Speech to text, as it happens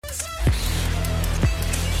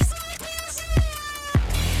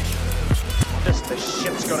notice the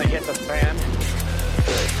shit's gonna hit the fan?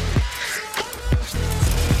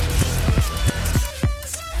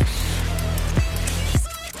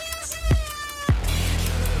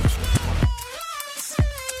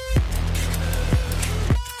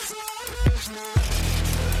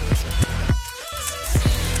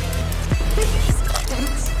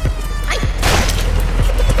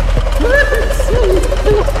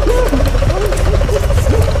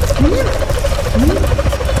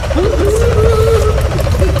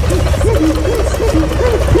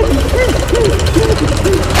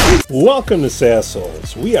 Welcome to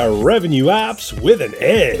SAASholes. We are revenue ops with an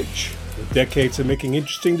edge. With decades of making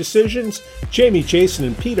interesting decisions, Jamie, Jason,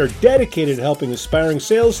 and Pete are dedicated to helping aspiring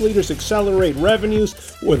sales leaders accelerate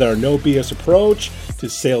revenues with our no BS approach to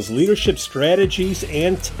sales leadership strategies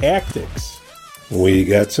and tactics. We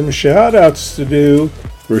got some shout outs to do.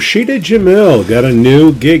 Rashida Jamil got a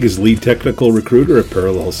new gig as lead technical recruiter at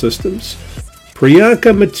Parallel Systems.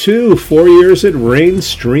 Priyanka Matu, 4 years at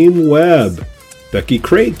Rainstream Web. Becky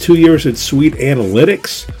Crate, 2 years at Sweet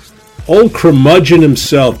Analytics. Old curmudgeon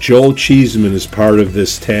himself, Joel Cheeseman, is part of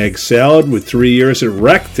this tag salad with 3 years at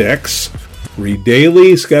Rectex. Reed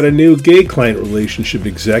Daly's got a new gig, client relationship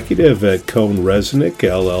executive at Cone Resnick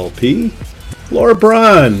LLP. Laura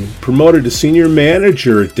Braun, promoted to senior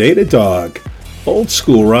manager at Datadog. Old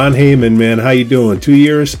school Ron Heyman, man, how you doing? 2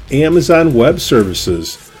 years Amazon Web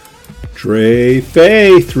Services. Dre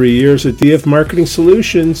Fay, 3 years at DF Marketing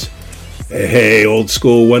Solutions. Hey, old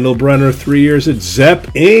school Wendell Brenner, 3 years at Zepp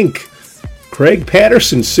Inc. Craig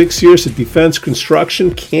Patterson, 6 years at Defense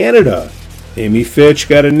Construction Canada. Amy Fitch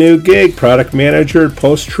got a new gig, product manager at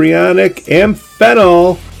Postrionic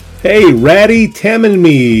Amphenol. Hey, Ratty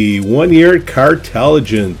Tamanmi, 1 year at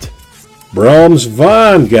Cartelligent. Brahms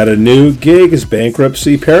Vaughn got a new gig as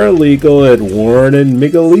bankruptcy paralegal at Warren and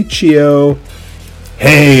Migaliccio.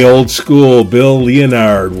 Hey, old school Bill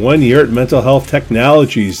Leonard, 1 year at Mental Health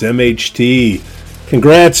Technologies, MHT.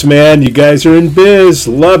 Congrats, man. You guys are in biz.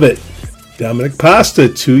 Love it. Dominic Pasta,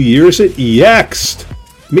 2 years at Yext.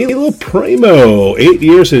 Milo Primo, 8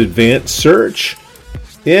 years at Advanced Search.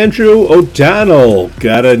 Andrew O'Donnell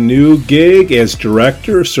got a new gig as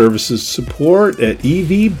Director of Services Support at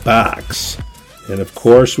EV Box. And of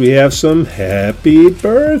course, we have some happy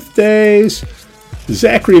birthdays.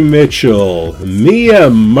 Zachary Mitchell, Mia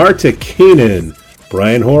Martikinen,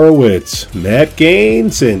 Brian Horowitz, Matt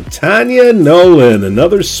Gaines, and Tanya Nolan.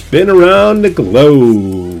 Another spin around the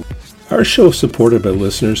globe. Our show is supported by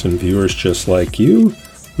listeners and viewers just like you.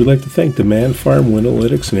 We'd like to thank Demand Farm,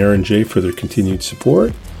 Winalytics, and Aaron J. for their continued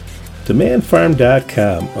support.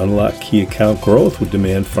 DemandFarm.com. Unlock key account growth with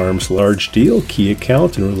Demand Farm's large deal, key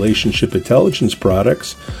account, and relationship intelligence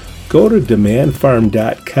products. Go to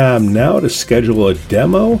DemandFarm.com now to schedule a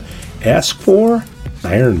demo. Ask for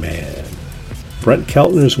Iron Man. Brent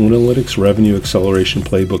Keltner's Winalytics Revenue Acceleration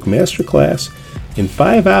Playbook Masterclass. In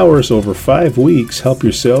 5 hours over 5 weeks, help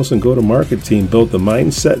your sales and go-to-market team build the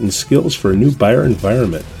mindset and skills for a new buyer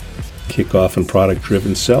environment. Kickoff and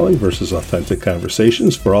product-driven selling versus authentic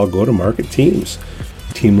conversations for all go-to-market teams.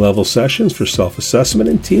 Team-level sessions for self-assessment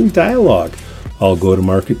and team dialogue. All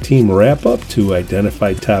go-to-market team wrap-up to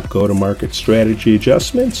identify top go-to-market strategy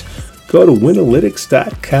adjustments. Go to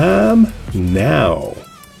Winalytics.com now.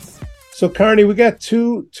 So, Carney, we got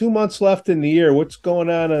two months left in the year. What's going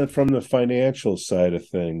on from the financial side of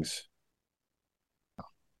things?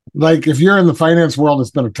 Like, if you're in the finance world,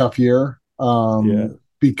 it's been a tough year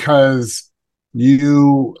because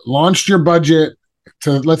you launched your budget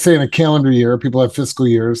to, let's say in a calendar year, people have fiscal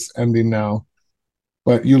years ending now,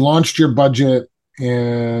 but you launched your budget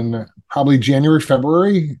in probably January,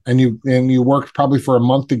 February, and you worked probably for a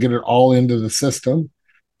month to get it all into the system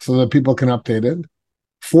so that people can update it.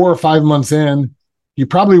 4 or 5 months in, you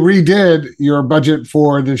probably redid your budget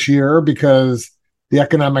for this year because the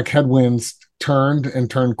economic headwinds turned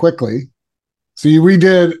quickly. So you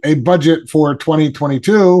redid a budget for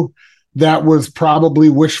 2022 that was probably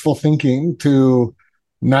wishful thinking to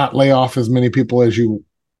not lay off as many people as you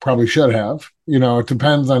probably should have. You know, it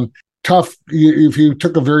depends on if you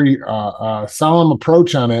took a very solemn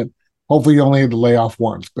approach on it, hopefully you only had to lay off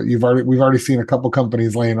once, but we've already seen a couple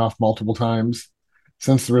companies laying off multiple times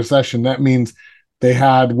since the recession. That means they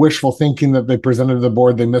had wishful thinking that they presented to the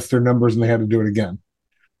board, they missed their numbers, and they had to do it again.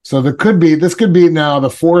 So this could be now the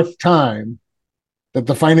fourth time that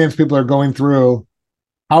the finance people are going through.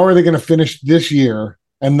 How are they going to finish this year?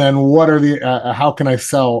 And then what are how can I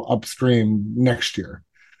sell upstream next year?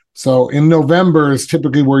 So in November is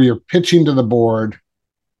typically where you're pitching to the board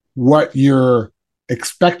what you're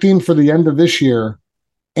expecting for the end of this year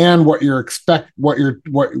and what your expected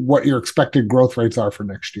growth rates are for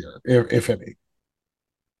next year, if any.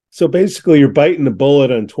 So basically, you're biting the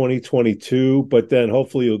bullet on 2022, but then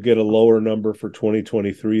hopefully you'll get a lower number for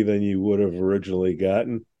 2023 than you would have originally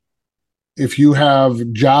gotten. If you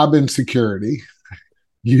have job insecurity,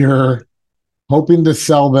 you're hoping to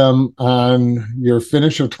sell them on your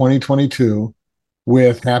finish of 2022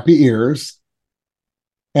 with happy ears,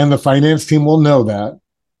 and the finance team will know that,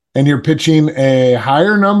 and you're pitching a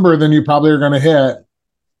higher number than you probably are going to hit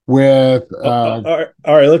with all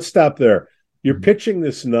right, let's stop there. You're pitching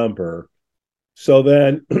this number, so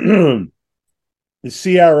then the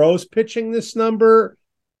CRO's pitching this number,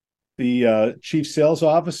 the chief sales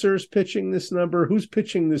officer's pitching this number. Who's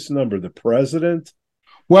pitching this number? The president?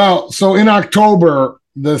 Well, so in October,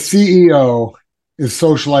 the CEO is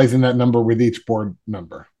socializing that number with each board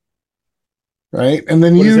member, right? And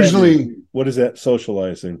then what is that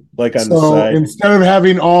socializing? Like on so the side? Instead of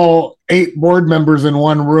having all 8 board members in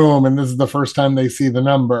one room, and this is the first time they see the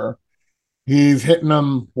number, he's hitting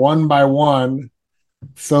them one by one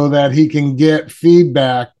so that he can get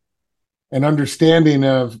feedback and understanding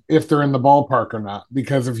of if they're in the ballpark or not.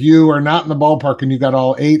 Because if you are not in the ballpark and you got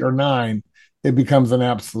all 8 or 9, it becomes an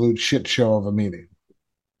absolute shit show of a meeting,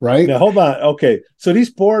 right? Now, hold on. Okay, so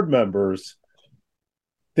these board members,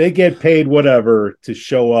 they get paid whatever to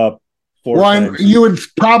show up. You would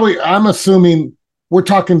probably, I'm assuming we're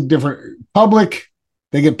talking different. Public,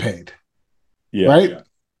 they get paid, right? Yeah.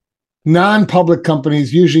 Non-public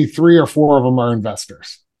companies, usually 3 or 4 of them are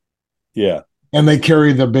investors. Yeah. And they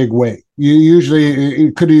carry the big weight.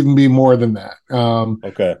 It could even be more than that.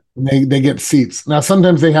 Okay. They get seats. Now,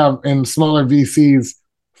 sometimes they have, in smaller VCs,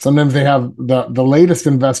 sometimes they have the latest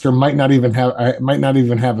investor might not even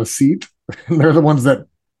have a seat. They're the ones that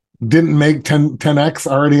didn't make 10x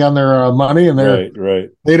already on their money, and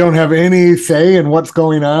they don't have any say in what's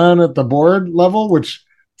going on at the board level, which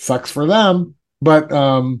sucks for them. But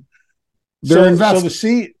they're investors.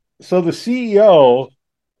 So the CEO,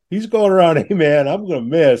 he's going around, hey man, I'm going to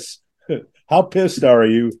miss. How pissed are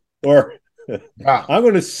you? Or I'm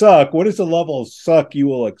going to suck. What is the level of suck you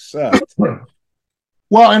will accept?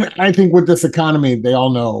 Well, and I think with this economy, they all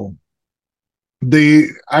know.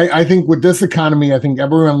 I think with this economy, I think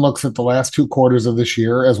everyone looks at the last 2 quarters of this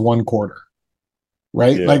year as one quarter,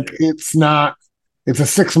 right? Yeah. Like it's a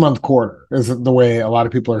 6-month quarter is the way a lot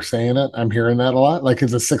of people are saying it. I'm hearing that a lot. Like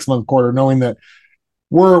it's a 6-month quarter, knowing that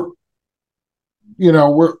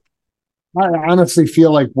I honestly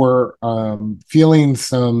feel like we're feeling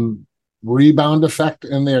some rebound effect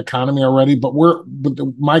in the economy already, but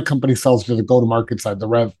my company sells to the go-to-market side, the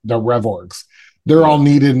rev orgs. They're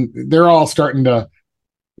all starting to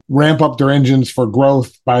ramp up their engines for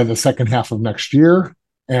growth by the second half of next year.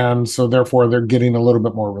 And so therefore they're getting a little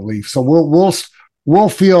bit more relief. So we'll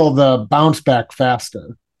feel the bounce back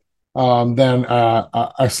faster than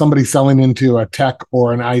somebody selling into a tech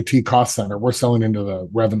or an IT cost center. We're selling into the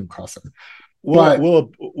revenue cost center.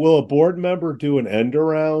 Will a board member do an end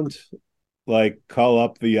around, like call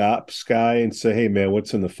up the ops guy and say, hey man,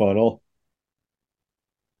 what's in the funnel?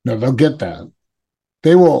 No, they'll get that.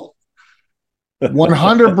 They will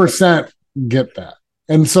 100% get that.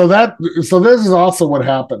 And so this is also what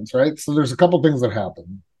happens, right? So there's a couple things that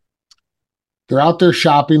happen. They're out there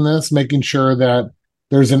shopping this, making sure that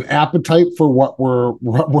there's an appetite for what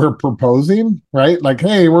we're proposing, right? Like,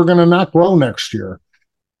 hey, we're going to not grow next year.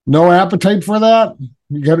 No appetite for that?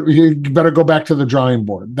 You better go back to the drawing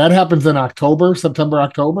board. That happens in September,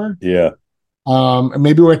 October. Yeah.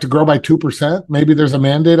 Maybe we have to grow by 2%. Maybe there's a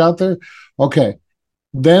mandate out there. Okay.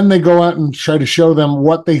 Then they go out and try to show them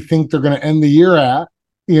what they think they're going to end the year at.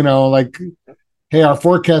 Like, hey, our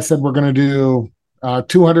forecast said we're going to do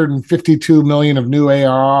 252 million of new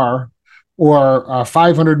ARR or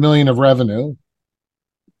 500 million of revenue.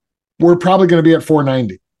 We're probably going to be at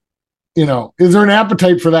 490. Is there an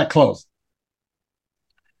appetite for that close?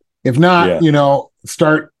 If not,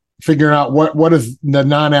 start figuring out what does the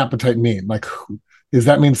non-appetite mean? Like, does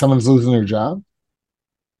that mean someone's losing their job?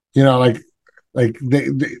 Like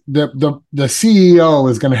the CEO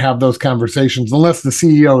is going to have those conversations unless the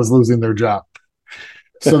CEO is losing their job.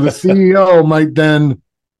 So the CEO might then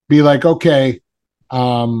be like, okay,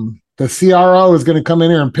 the CRO is going to come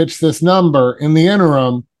in here and pitch this number. In the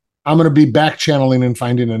interim, I'm going to be back channeling and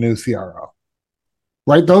finding a new CRO.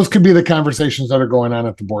 Right? Those could be the conversations that are going on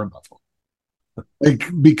at the board level. Like,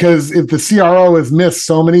 because if the CRO has missed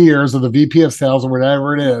so many years, or the VP of sales, or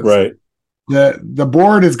whatever it is, right, the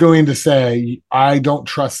board is going to say, I don't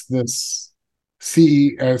trust this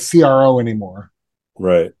CRO anymore.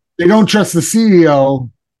 Right. They don't trust the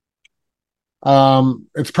CEO.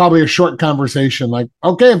 it's probably a short conversation. Like,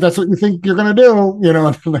 okay, if that's what you think you're going to do,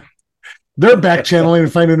 they're back channeling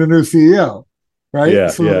and finding a new CEO, right? Yeah,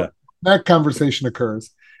 So yeah. that conversation occurs.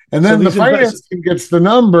 And So then the these finance team gets the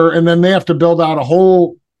number, and then they have to build out a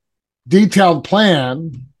whole detailed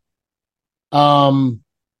plan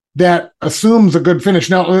that assumes a good finish.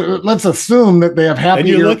 Now, let's assume that they have happy. And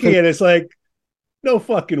you're looking at it, it's like, no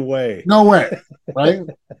fucking way. No way, right?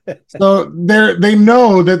 So they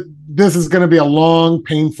know that this is going to be a long,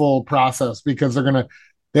 painful process because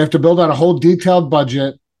they have to build out a whole detailed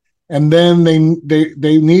budget, and then they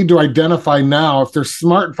need to identify now, if they're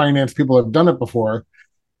smart finance people have done it before,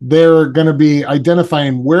 they're going to be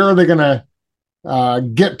identifying where are they going to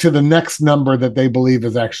get to the next number that they believe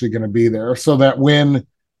is actually going to be there, so that when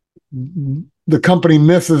the company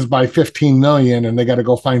misses by 15 million and they got to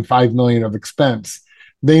go find 5 million of expense,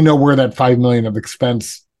 they know where that 5 million of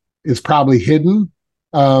expense is probably hidden,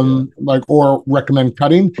 or recommend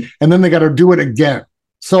cutting, and then they got to do it again.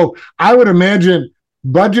 So I would imagine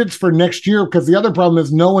budgets for next year, because the other problem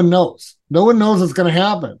is no one knows it's going to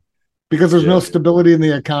happen because there's no stability in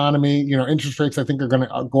the economy. Interest rates, I think, are going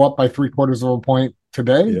to go up by 0.75 of a point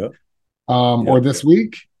today, or this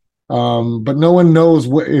week. But no one knows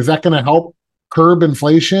is that going to help curb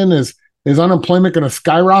inflation? Is unemployment going to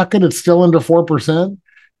skyrocket? It's still under 4%.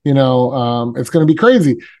 It's going to be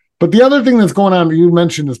crazy. But the other thing that's going on, you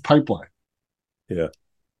mentioned, is pipeline. Yeah.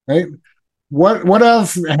 Right. What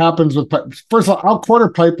else happens with first of all, out-quarter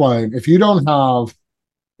pipeline? If you don't have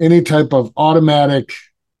any type of automatic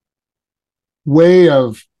way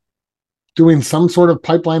of doing some sort of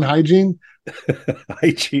pipeline hygiene,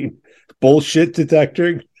 bullshit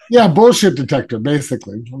detecting. Yeah, bullshit detector,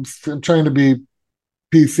 basically. I'm trying to be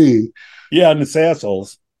PC. Yeah, and it's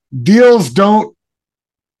assholes.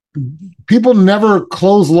 People never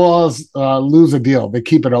close lose a deal. They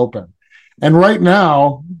keep it open. And right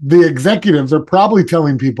now, the executives are probably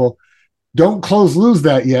telling people, don't lose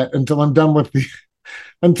that yet until I'm done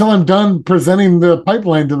presenting the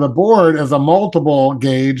pipeline to the board as a multiple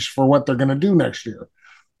gauge for what they're going to do next year.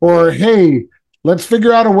 Or, hey, let's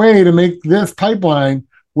figure out a way to make this pipeline,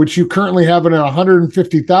 which you currently have it at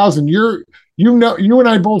 150,000. You and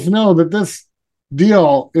I both know that this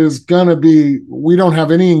deal is going to be, we don't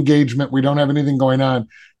have any engagement. We don't have anything going on.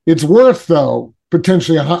 It's worth, though,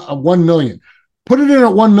 potentially a 1 million. Put it in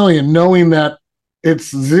at 1 million, knowing that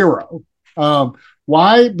it's zero.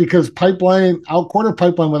 Why? Because out-quarter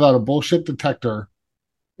pipeline without a bullshit detector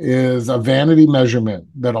is a vanity measurement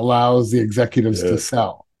that allows the executives to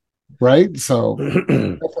sell. Right? So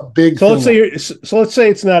that's a big thing. Let's say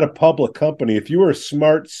it's not a public company. If you were a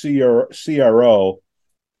smart CRO,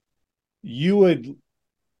 you would,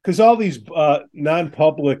 because all these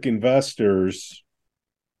non-public investors,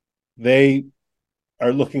 they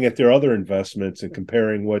are looking at their other investments and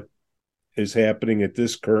comparing what is happening at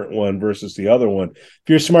this current one versus the other one. If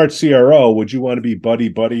you're a smart CRO, would you want to be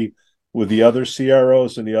buddy with the other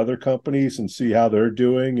CROs and the other companies and see how they're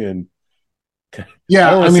doing? And yeah,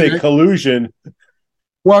 I don't want to say collusion.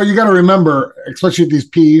 Well, you got to remember, especially these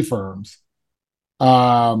PE firms,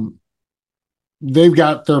 they've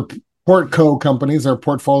got their portco companies, their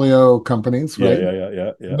portfolio companies, right?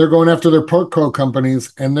 Yeah. They're going after their portco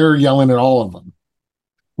companies, and they're yelling at all of them.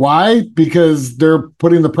 Why? Because they're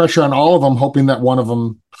putting the pressure on all of them, hoping that one of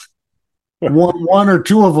them, one or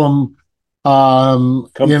two of them, come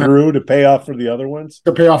through to pay off for the other ones.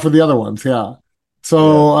 Yeah.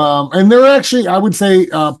 So, and they're actually, I would say,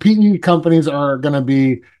 PE companies are going to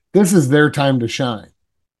be, this is their time to shine,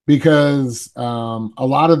 because a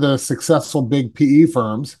lot of the successful big PE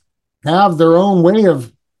firms have their own way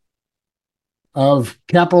of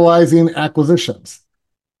capitalizing acquisitions,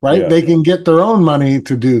 right? They can get their own money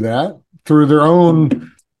to do that through their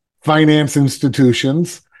own finance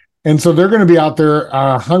institutions. And so they're going to be out there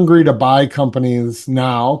hungry to buy companies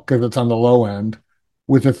now, because it's on the low end,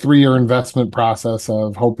 with a 3-year investment process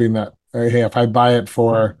of hoping that, hey, if I buy it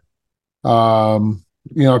for 10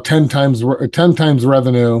 times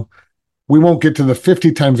revenue, we won't get to the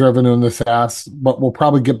 50 times revenue in the SaaS, but we'll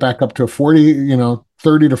probably get back up to 30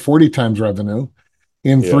 to 40 times revenue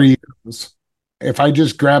in 3 years. If I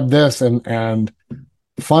just grab this and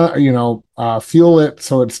fuel it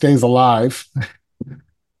so it stays alive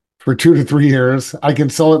for 2 to 3 years, I can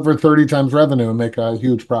sell it for 30 times revenue and make a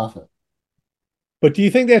huge profit. But do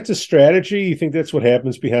you think that's a strategy? You think that's what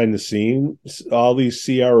happens behind the scenes? All these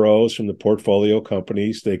CROs from the portfolio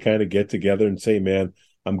companies, they kind of get together and say, man,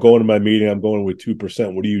 I'm going to my meeting. I'm going with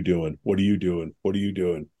 2%. What are you doing? What are you doing? What are you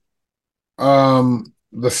doing?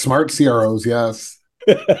 The smart CROs, yes.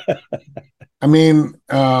 I mean,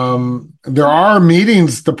 there are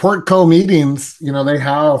meetings, the Portco meetings, they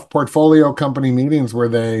have portfolio company meetings where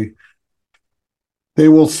they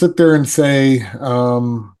will sit there and say,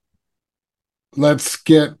 let's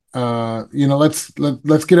get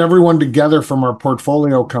let's get everyone together from our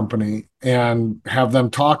portfolio company and have them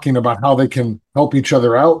talking about how they can help each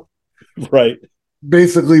other out, Right.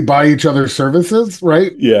 basically buy each other's services,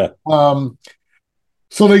 right? Yeah.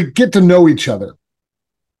 So they get to know each other.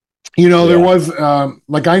 There was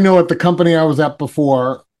like, I know at the company I was at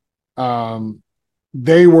before,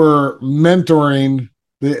 they were mentoring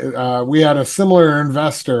we had a similar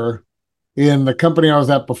investor in the company I was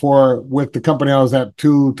at before with the company I was at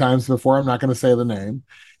 2 times before. I'm not going to say the name.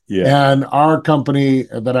 Yeah. And our company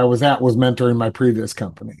that I was at was mentoring my previous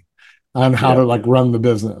company on how to like run the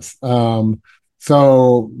business.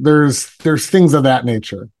 So there's things of that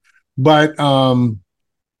nature, but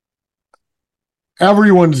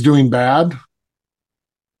everyone's doing bad.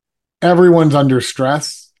 Everyone's under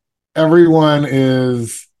stress. Everyone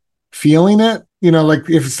is feeling it. Like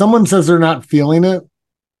if someone says they're not feeling it,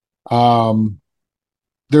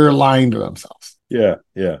 they're lying to themselves. Yeah.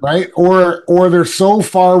 Yeah. Right. Or they're so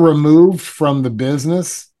far removed from the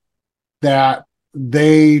business that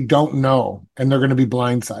they don't know and they're going to be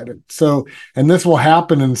blindsided. So, and this will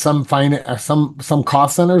happen in some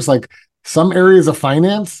cost centers, like some areas of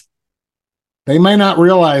finance, they might not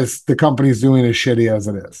realize the company's doing as shitty as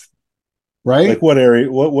it is. Right. Like what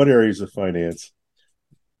area, what areas of finance?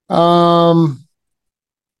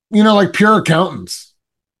 Like pure accountants,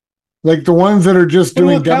 like the ones that are just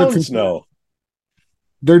doing debits and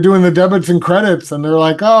they're doing the debits and credits, and they're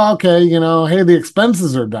like, oh, okay, hey, the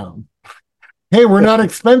expenses are down. Hey, we're not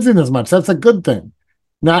expensing as much. That's a good thing.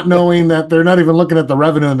 Not knowing that they're not even looking at the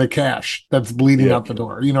revenue and the cash that's bleeding out the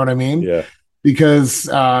door. You know what I mean? Yeah. Because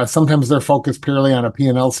sometimes they're focused purely on a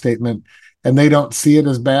P&L statement and they don't see it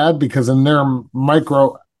as bad because in their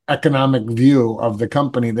microeconomic view of the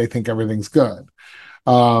company, they think everything's good.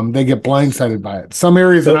 They get blindsided by it. Some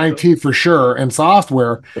areas in IT for sure, and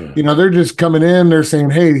software, they're just coming in, they're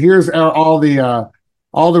saying, hey, here's all the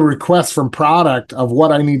requests from product of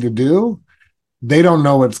what I need to do. They don't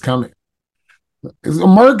know what's coming.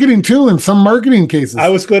 Marketing too, in some marketing cases. I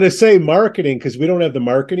was going to say marketing because we don't have the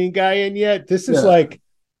marketing guy in yet. This is like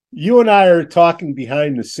you and I are talking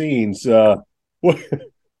behind the scenes. Hey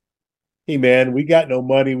man, we got no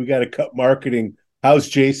money. We got to cut marketing. How's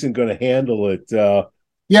Jason going to handle it?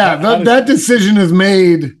 That decision is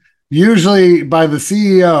made usually by the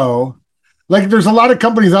CEO. Like there's a lot of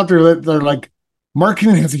companies out there that are like,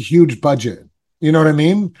 marketing has a huge budget. You know what I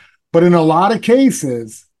mean? But in a lot of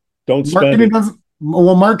cases, marketing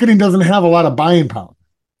doesn't have a lot of buying power.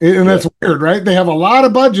 And that's weird, right? They have a lot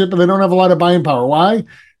of budget, but they don't have a lot of buying power. Why?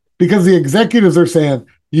 Because the executives are saying,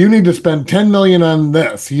 you need to spend 10 million on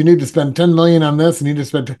this. You need to spend 10 million on this. And you need to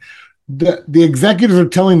spend the executives are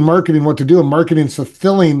telling marketing what to do, and marketing's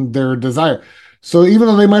fulfilling their desire. So even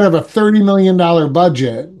though they might have a $30 million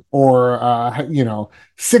budget or, $60,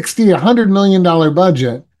 $100 million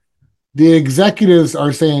budget, the executives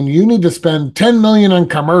are saying, you need to spend 10 million on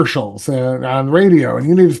commercials and on radio, and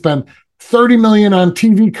you need to spend 30 million on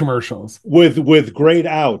TV commercials. With great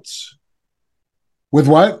outs. With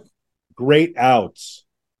what? Great outs.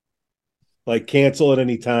 Like cancel at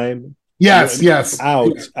any time. Yes.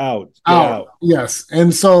 Out. Yes.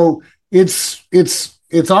 And so it's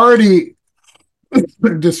already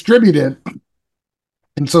distributed.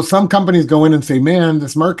 And so some companies go in and say, man,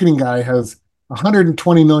 this marketing guy has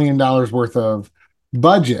 $120 million worth of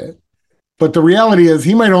budget. But the reality is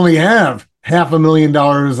he might only have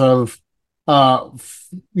 $500,000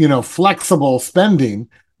 of, flexible spending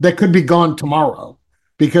that could be gone tomorrow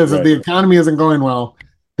because if the economy isn't going well,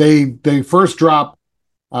 they first drop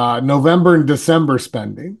November and December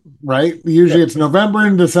spending, right? Usually it's November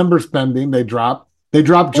and December spending. They drop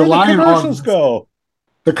July and August.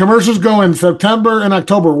 The commercials go in September and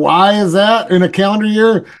October. Why is that in a calendar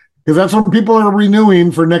year? Because that's when people are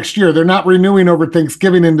renewing for next year. They're not renewing over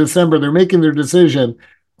Thanksgiving in December. They're making their decision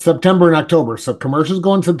September and October. So commercials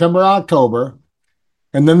go in September, October,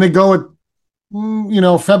 and then they go at,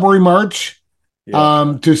 February, March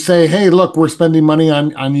to say, hey, look, we're spending money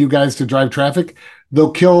on you guys to drive traffic.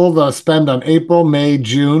 They'll kill the spend on April, May,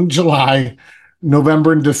 June, July,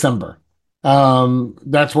 November, and December.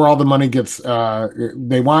 That's where all the money gets.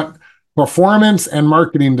 They want performance and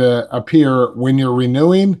marketing to appear when you're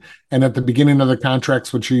renewing and at the beginning of the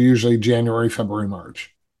contracts, which are usually January, February,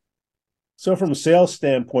 March. So from a sales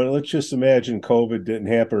standpoint, let's just imagine COVID didn't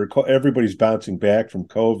happen, or everybody's bouncing back from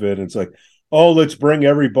COVID. And it's like, oh, let's bring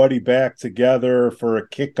everybody back together for a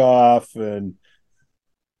kickoff. And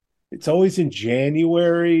It's always in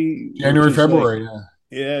January, January, February. Yeah.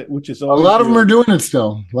 yeah, which is A always lot of them are doing it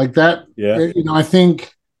still like that. yeah, I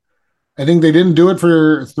think they didn't do it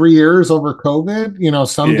for 3 years over COVID.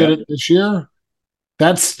 Some did yeah, it this year.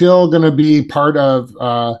 That's still going to be part of.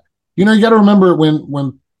 You got to remember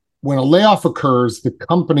when a layoff occurs, the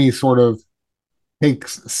company sort of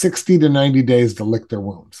takes 60 to 90 days to lick their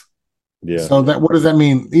wounds. yeah. So what does that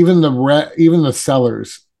mean? Even the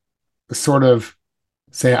sellers sort of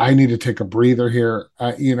say, I need to take a breather here.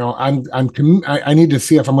 I need to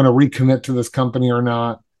see if I'm going to recommit to this company or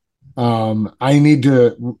not.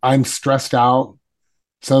 I'm stressed out.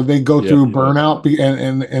 So they go through burnout,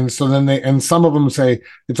 and so then some of them say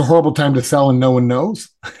it's a horrible time to sell and no one knows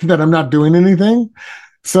that I'm not doing anything.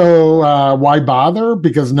 So why bother?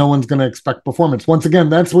 Because no one's going to expect performance. Once again,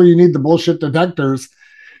 that's where you need the bullshit detectors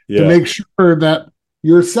to make sure that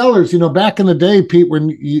your sellers, back in the day, Pete, when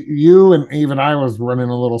you and even I was running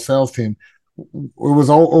a little sales team, it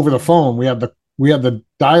was all over the phone. We had the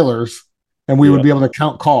dialers, and we would be able to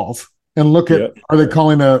count calls and look at are they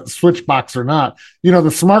calling a switch box or not.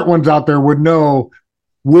 The smart ones out there would know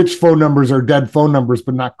which phone numbers are dead phone numbers,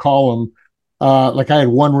 but not call them. Like I had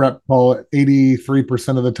one rep call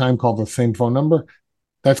 83% of the time call the same phone number.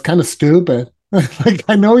 That's kind of stupid. Like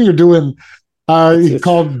I know you're doing. He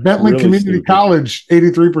called Bentley really Community stupid. College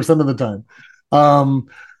 83% of the time.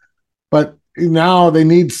 But now they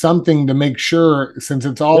need something to make sure, since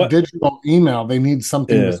it's all digital email, they need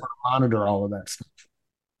something to sort of monitor all of that stuff.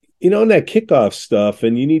 In that kickoff stuff,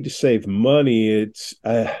 and you need to save money. It's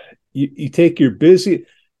you take your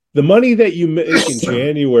the money that you make in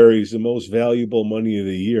January is the most valuable money of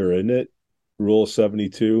the year, isn't it? Rule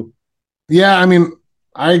 72. Yeah, I mean,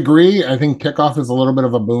 I agree. I think kickoff is a little bit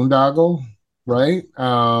of a boondoggle, right?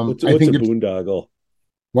 What's a boondoggle?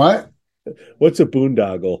 What? What's a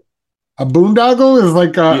boondoggle? A boondoggle is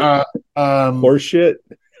like horse shit.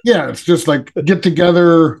 Yeah, it's just like get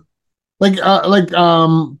together, like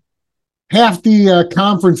half the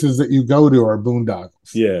conferences that you go to are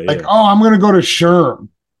boondoggles. Yeah, like I'm going to go to SHRM.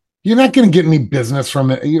 You're not going to get any business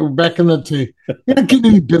from it. You're back in you're not getting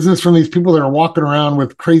any business from these people that are walking around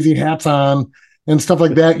with crazy hats on and stuff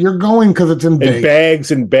like that. You're going because it's in Vegas.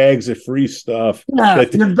 Bags and bags of free stuff. Yeah,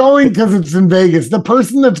 you're going because it's in Vegas. The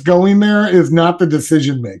person that's going there is not the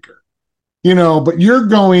decision maker, but you're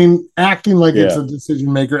going acting like it's a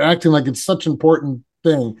decision maker, acting like it's such an important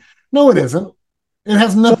thing. No, it isn't. It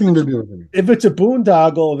has nothing to do with it. If it's a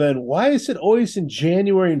boondoggle, then why is it always in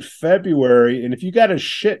January and February? And if you got a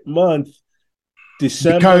shit month,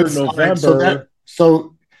 December, November.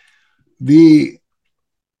 So they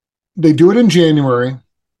do it in January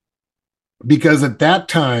because at that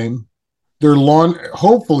time they're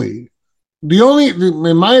hopefully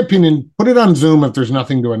in my opinion, put it on Zoom if there's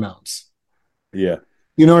nothing to announce. Yeah.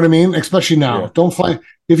 You know what I mean? Especially now. Don't fly.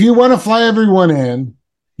 If you want to fly everyone in,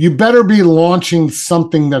 you better be launching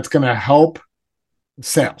something that's going to help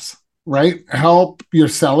sales, right? Help your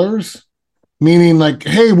sellers, meaning like,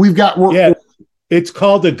 hey, it's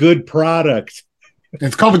called a good product.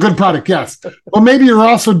 It's called a good product, yes. Well, maybe you're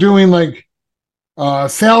also doing like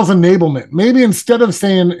sales enablement. Maybe instead of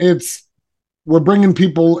saying we're bringing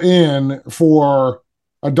people in for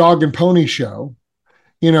a dog and pony show,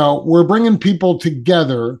 we're bringing people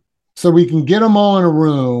together so we can get them all in a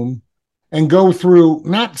room and go through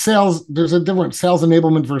not sales. There's a different sales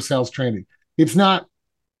enablement versus sales training. It's not,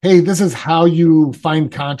 hey, this is how you find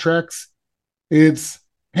contracts. It's,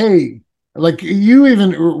 hey, like you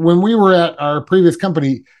even, when we were at our previous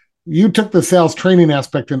company, you took the sales training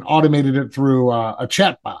aspect and automated it through a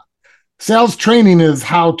chat bot. Sales training is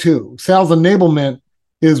how to. Sales enablement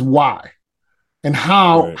is why. And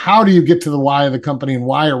how do you get to the why of the company and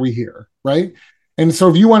why are we here, right? And so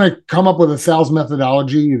if you want to come up with a sales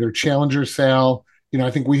methodology, either challenger sale,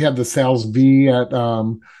 I think we had the sales V at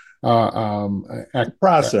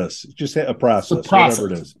process, just a process,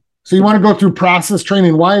 whatever it is. So you want to go through process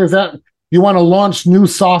training. Why is that? You want to launch new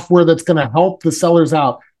software that's going to help the sellers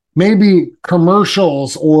out, maybe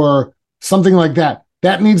commercials or something like that.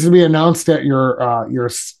 That needs to be announced at your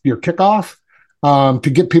kickoff to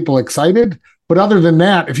get people excited. But other than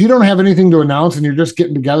that, if you don't have anything to announce and you're just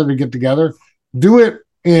getting together to get together, do it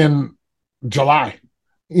in July.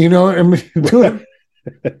 Do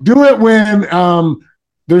it when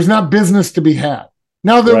there's not business to be had.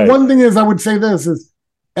 Now, the one thing is, I would say this is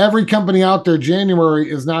every company out there, January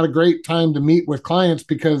is not a great time to meet with clients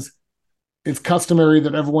because it's customary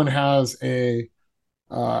that everyone has an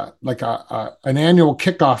annual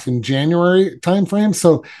kickoff in January timeframe.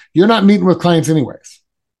 So you're not meeting with clients anyways.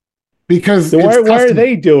 Because why are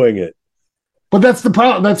they doing it? But that's the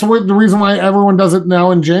problem. That's the reason why everyone does it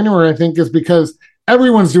now in January, I think, is because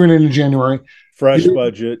everyone's doing it in January. Fresh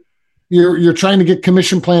budget. You're trying to get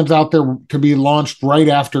commission plans out there to be launched right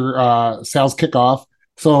after sales kickoff.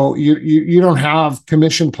 So you don't have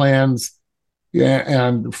commission plans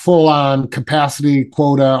and full on capacity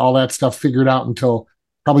quota, all that stuff figured out until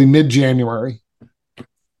probably mid-January.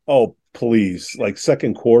 Oh, please. Like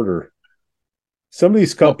second quarter. Some of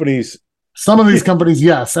these companies.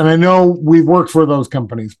 Yes. And I know we've worked for those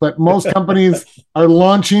companies, but most companies are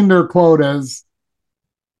launching their quotas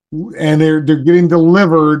and they're getting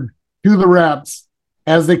delivered to the reps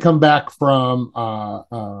as they come back from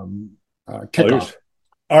kickoff.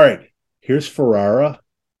 All right. Here's Ferrara.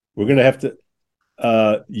 We're going to have to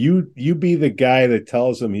you be the guy that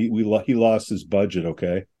tells him he lost his budget,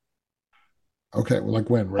 okay? Okay, well, like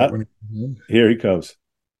when? Right when here he comes.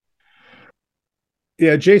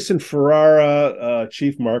 Yeah, Jason Ferrara,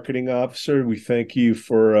 Chief Marketing Officer. We thank you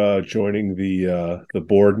for joining the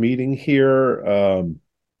board meeting here.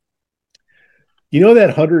 You know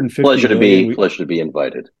that $150 pleasure to be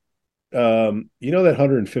invited. You know that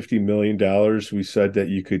 $150 million we said that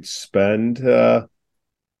you could spend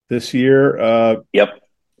this year. Yep.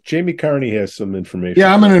 Jamie Carney has some information.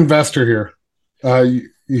 Yeah, I'm an investor here.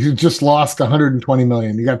 You just lost $120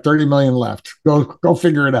 million. You got $30 million left. Go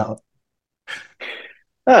figure it out.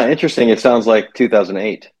 Interesting. It sounds like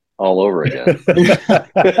 2008 all over again.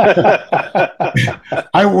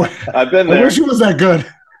 I've been there. I wish it was that good.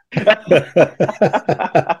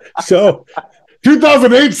 So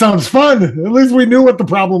 2008 sounds fun. At least we knew what the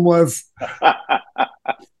problem was.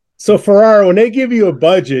 So Ferrara, when they give you a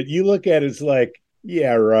budget, you look at it as like,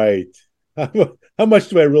 yeah, right. How much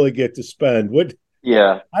do I really get to spend?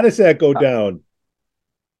 How does that go down?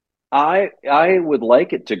 I would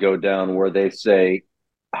like it to go down where they say,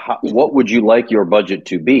 what would you like your budget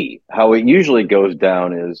to be? How it usually goes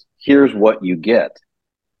down is, here's what you get.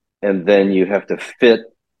 And then you have to fit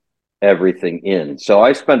everything in. So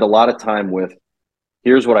I spend a lot of time with,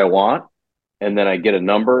 here's what I want. And then I get a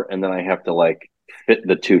number and then I have to like fit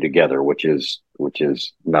the two together, which is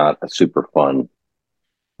not a super fun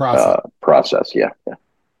process. Yeah.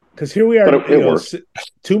 Because here we are, but it works.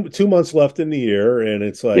 2 months left in the year, and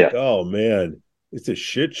it's like, oh man, it's a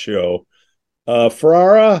shit show.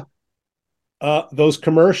 Ferrara, those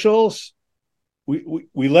commercials,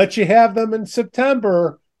 we let you have them in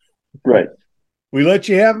September, right? We let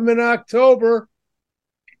you have them in October,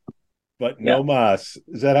 but no mas.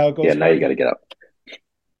 Is that how it goes? Yeah, now you got to get up.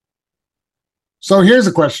 So here's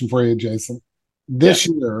a question for you, Jason. This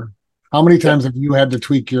year, how many times have you had to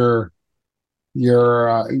tweak your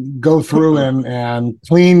go through and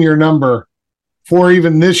clean your number for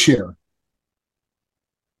even this year?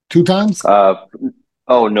 2 times?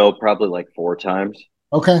 Oh no, probably like 4 times.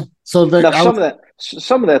 Okay, so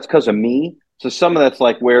some of that's because of me. So some of that's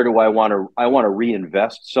like, where do I want to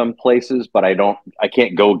reinvest some places, but I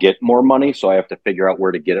can't go get more money, so I have to figure out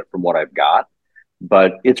where to get it from what I've got.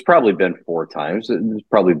 But it's probably been 4 times. It's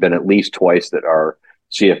probably been at least twice that our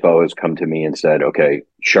CFO has come to me and said, okay,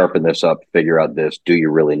 sharpen this up, figure out this. Do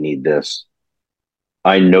you really need this?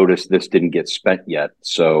 I noticed this didn't get spent yet.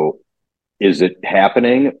 So is it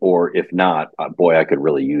happening? Or if not, boy, I could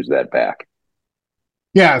really use that back.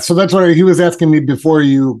 Yeah. So that's what he was asking me before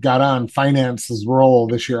you got on finance's role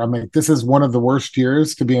this year. I'm like, this is one of the worst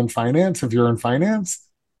years to be in finance if you're in finance,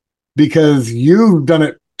 because you've done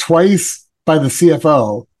it twice by the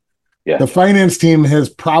CFO. Yeah. The finance team has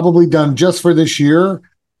probably done, just for this year,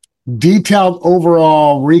 detailed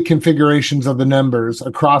overall reconfigurations of the numbers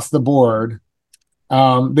across the board.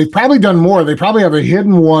 They've probably done more. They probably have a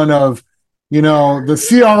hidden one of, the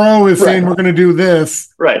CRO is saying we're going to do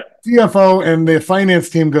this. Right. CFO and the finance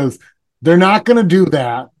team goes, they're not going to do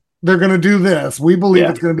that. They're going to do this. We believe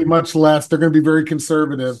it's going to be much less. They're going to be very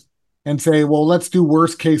conservative and say, well, let's do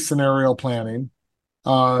worst case scenario planning.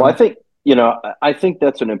 Well, I think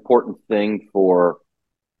that's an important thing for,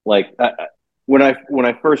 like, when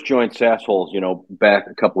I first joined SAASholes, back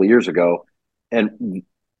a couple of years ago, and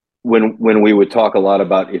when we would talk a lot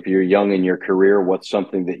about, if you're young in your career, what's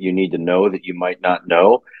something that you need to know that you might not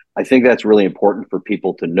know. I think that's really important for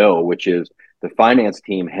people to know, which is the finance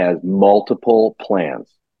team has multiple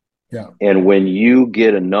plans. Yeah. And when you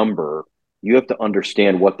get a number, you have to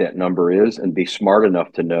understand what that number is and be smart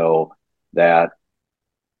enough to know that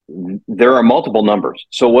there are multiple numbers.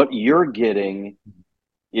 So what you're getting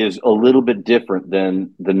is a little bit different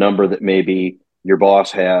than the number that maybe your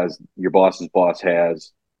boss has, your boss's boss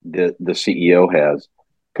has, the CEO has.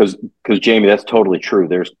 Because Jamie, that's totally true.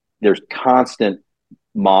 There's constant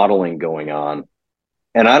modeling going on.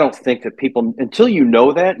 And I don't think that people, until you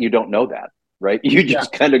know that, you don't know that. right? You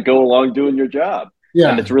just kind of go along doing your job. Yeah.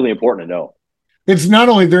 And it's really important to know. It's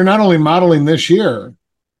they're not only modeling this year,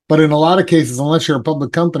 but in a lot of cases, unless you're a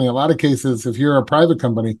public company, a lot of cases, if you're a private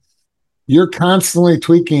company, you're constantly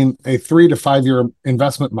tweaking a 3 to 5 year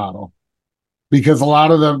investment model, because a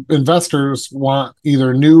lot of the investors want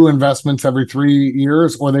either new investments every 3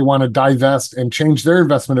 years, or they want to divest and change their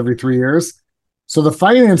investment every 3 years. So the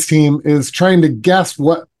finance team is trying to guess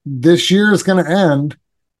what this year is going to end,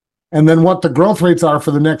 and then what the growth rates are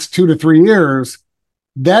for the next 2 to 3 years.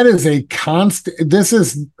 That is a constant. This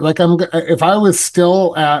is like, if I was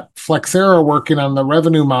still at Flexera working on the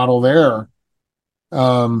revenue model there,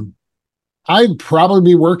 I'd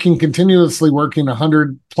probably be continuously working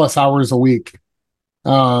 100 plus hours a week,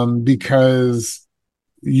 because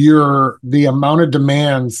the amount of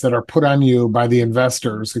demands that are put on you by the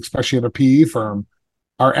investors, especially at a PE firm,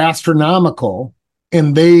 are astronomical,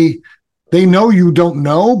 and they know you don't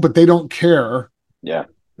know, but they don't care. Yeah,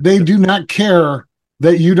 they do not care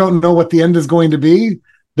that you don't know what the end is going to be.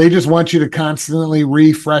 They just want you to constantly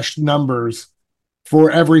refresh numbers for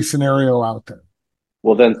every scenario out there.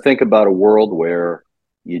 Well, then think about a world where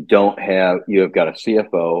you have got a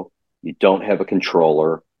CFO, you don't have a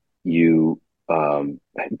controller, you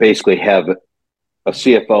basically have a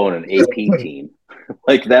CFO and an AP team.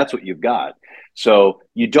 Like, that's what you've got. So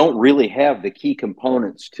you don't really have the key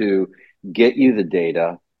components to get you the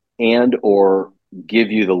data and or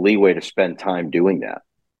give you the leeway to spend time doing that,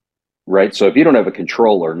 right? So if you don't have a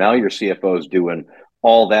controller, now your CFO is doing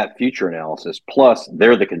all that future analysis, plus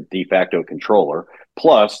they're the de facto controller,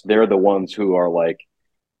 plus they're the ones who are like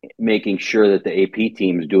making sure that the AP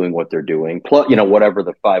team is doing what they're doing, plus, whatever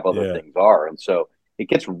the 5 other things are. And so it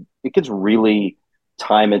gets really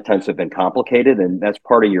time intensive and complicated. And that's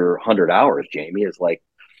part of your 100 hours, Jamie, is like,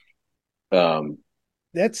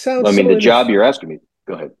 that sounds, the job you're asking me,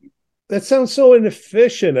 go ahead. That sounds so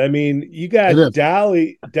inefficient. I mean, you got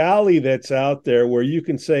Dolly that's out there where you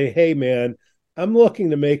can say, hey, man, I'm looking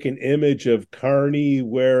to make an image of Carney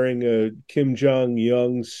wearing a Kim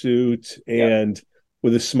Jong-un suit and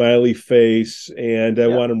with a smiley face, and I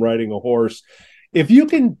want him riding a horse. If you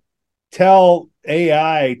can tell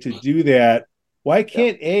AI to do that, why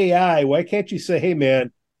can't you say, hey,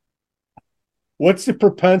 man, what's the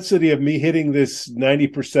propensity of me hitting this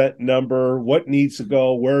 90% number? What needs to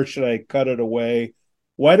go? Where should I cut it away?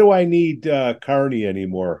 Why do I need Carney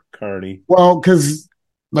anymore, Carney? Well, because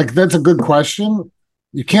that's a good question.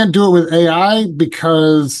 You can't do it with AI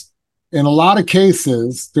because in a lot of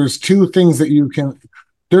cases, there's 2 things that you can.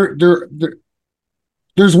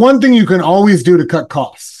 There's one thing you can always do to cut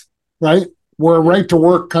costs, right? We're a right to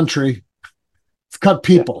work country. It's cut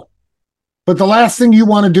people. But the last thing you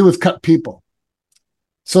want to do is cut people.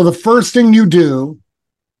 So the first thing you do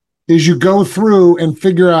is you go through and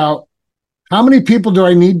figure out, how many people do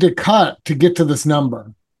I need to cut to get to this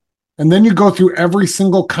number? And then you go through every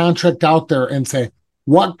single contract out there and say,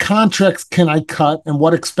 what contracts can I cut and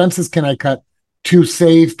what expenses can I cut to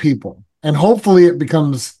save people? And hopefully it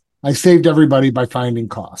becomes, I saved everybody by finding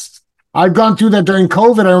costs. I've gone through that during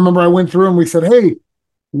COVID. I remember I went through and we said, hey,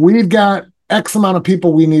 we've got X amount of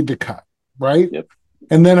people we need to cut, right? Yep.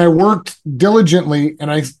 And then I worked diligently,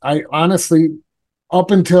 and I honestly,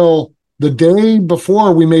 up until the day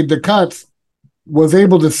before we made the cuts, was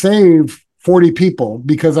able to save 40 people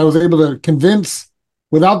because I was able to convince,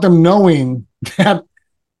 without them knowing, that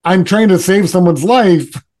I'm trying to save someone's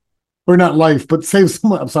life, or not life, but save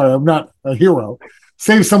someone. I'm sorry, I'm not a hero.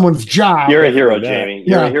 Save someone's job. You're a hero, Jamie.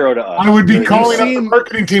 You're a hero to us. I would be calling up the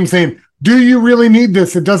marketing team saying, do you really need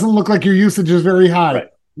this? It doesn't look like your usage is very high. Right.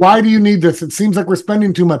 Why do you need this? It seems like we're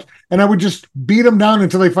spending too much. And I would just beat them down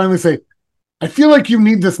until they finally say, I feel like you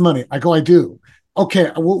need this money. I go, I do.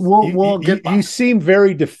 Okay, we'll get back. You seem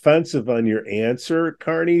very defensive on your answer,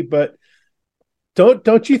 Carney, but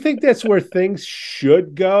don't you think that's where things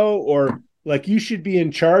should go? Or like, you should be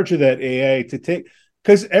in charge of that AI to take,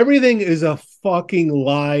 because everything is a fucking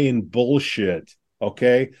lie and bullshit.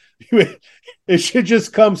 Okay. It should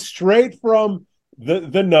just come straight from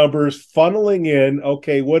the numbers funneling in.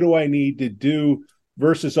 Okay, what do I need to do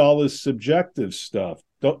versus all this subjective stuff?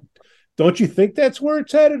 Don't you think that's where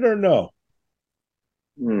it's headed, or no?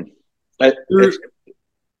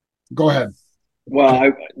 Go ahead.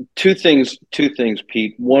 Well, two things,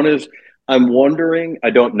 Pete. One is, I'm wondering,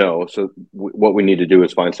 I don't know. So what we need to do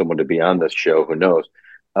is find someone to be on this show who knows.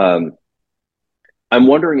 I'm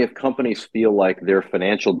wondering if companies feel like their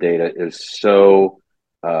financial data is so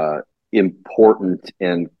important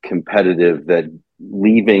and competitive that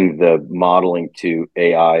leaving the modeling to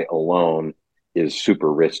AI alone is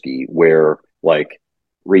super risky, where like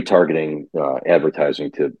retargeting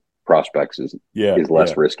advertising to prospects is Yeah,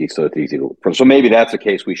 less risky, so it's easy to. So maybe that's a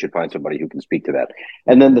case we should find somebody who can speak to that.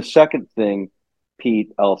 And then the second thing,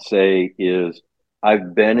 Pete, I'll say is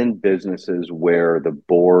I've been in businesses where the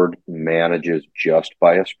board manages just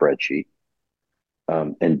by a spreadsheet.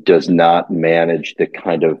 And does not manage the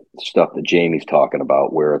kind of stuff that Jamie's talking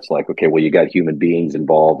about, where it's like, okay, well, you got human beings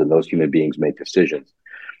involved and those human beings make decisions.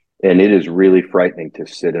 And it is really frightening to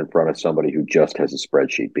sit in front of somebody who just has a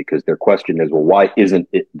spreadsheet, because their question is, well, why isn't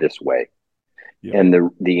it this way? Yeah. And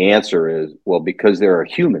the answer is, well, because there are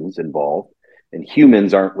humans involved, and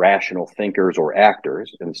humans aren't rational thinkers or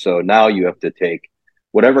actors. And so now you have to take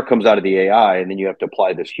whatever comes out of the AI, and then you have to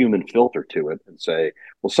apply this human filter to it and say,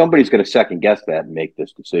 well, somebody's going to second guess that and make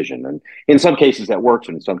this decision. And in some cases that works,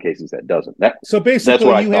 and in some cases that doesn't. So basically, that's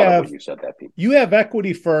what I thought of when you said that, Pete. You have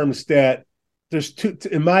equity firms that there's two,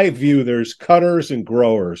 in my view, there's cutters and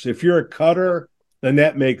growers. If you're a cutter, then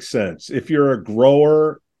that makes sense. If you're a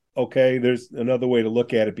grower, okay, there's another way to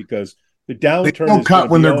look at it, because the downturn they don't cut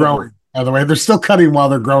when they're growing. By the way, they're still cutting while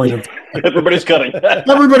they're growing. Everybody's cutting.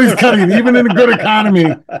 Everybody's cutting, even in a good economy.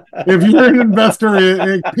 If you're an investor,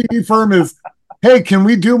 a PE firm is, hey, can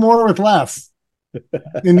we do more with less?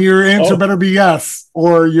 And your answer better be yes,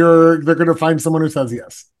 or they're going to find someone who says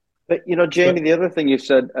yes. But, Jamie, the other thing you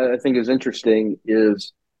said I think is interesting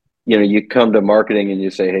is, you come to marketing and you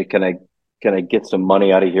say, hey, can I get some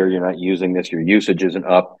money out of here? You're not using this. Your usage isn't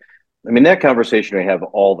up. I mean, that conversation I have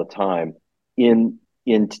all the time in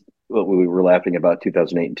what we were laughing about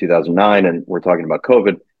 2008 and 2009, and we're talking about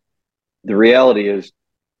COVID. The reality is,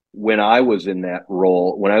 when I was in that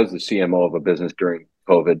role, when I was the CMO of a business during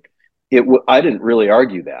COVID, I didn't really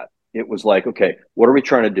argue that. It was like, okay, what are we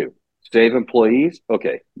trying to do? Save employees?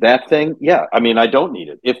 Okay, that thing, yeah. I mean, I don't need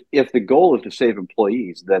it. If the goal is to save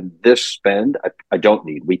employees, then this spend I don't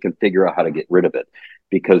need. We can figure out how to get rid of it,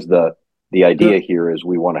 because the idea here is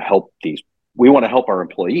we want to help our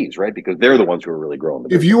employees, right? Because they're the ones who are really growing the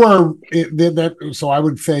business. If you are so I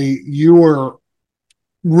would say you were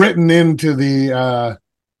written into the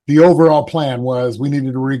overall plan was we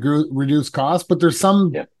needed to reduce costs, but there's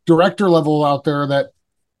some director level out there that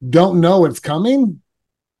don't know it's coming.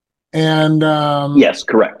 And yes,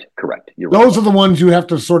 correct. You're those are the ones you have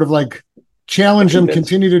to sort of like challenge them,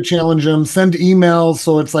 continue to challenge them, send emails.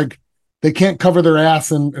 So it's like they can't cover their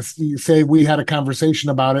ass and say, we had a conversation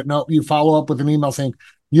about it. No, you follow up with an email saying,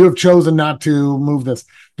 you have chosen not to move this.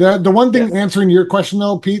 The one thing answering your question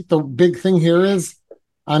though, Pete, the big thing here is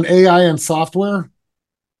on AI and software,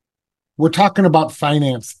 we're talking about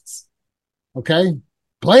finances. Okay?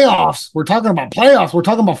 Playoffs. We're talking about playoffs. We're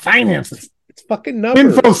talking about finances. It's fucking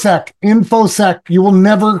numbers. InfoSec. You will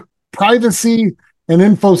never, privacy and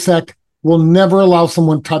InfoSec will never allow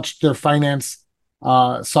someone touch their finance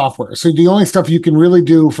software. So the only stuff you can really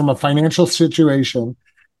do from a financial situation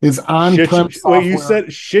is on-prem software. Wait, you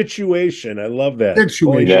said situation. I love that.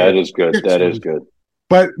 Situation. Yeah, that is good. That is good.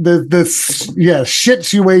 But the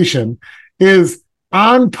situation is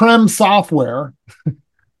on-prem software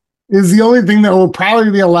is the only thing that will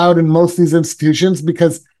probably be allowed in most of these institutions,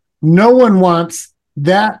 because no one wants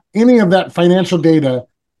any of that financial data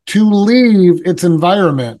to leave its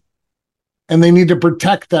environment, and they need to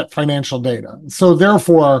protect that financial data. So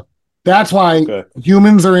therefore, that's why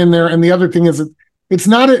humans are in there. And the other thing is, it's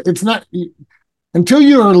not until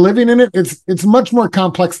you are living in it, it's much more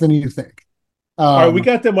complex than you think. All right, we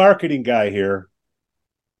got the marketing guy here.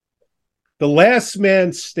 The last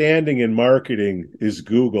man standing in marketing is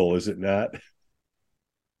Google, is it not?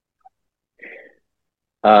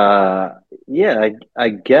 Yeah, I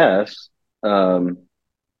guess. No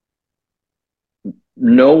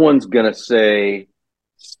one's going to say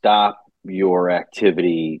stop your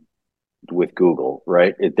activity with Google,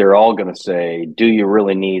 right? They're all going to say, do you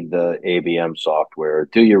really need the ABM software?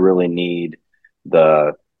 Do you really need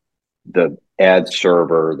the ad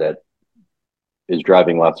server that is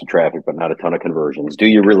driving lots of traffic but not a ton of conversions? Do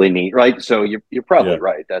you really need, right? So you're probably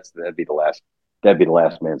right. That'd be the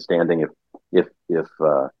last man standing. If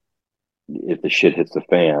the shit hits the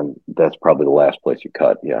fan, that's probably the last place you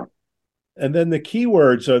cut. Yeah. And then the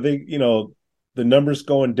keywords, are they, the numbers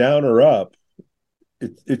going down or up?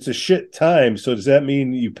 It's a shit time. So does that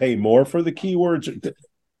mean you pay more for the keywords?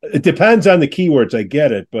 It depends on the keywords. I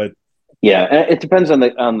get it, but yeah, it depends on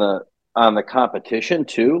the competition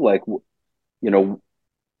too. Like,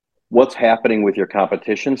 what's happening with your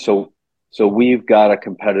competition. So we've got a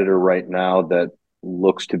competitor right now that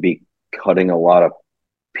looks to be cutting a lot of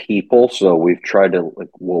people. So we've tried to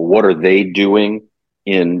what are they doing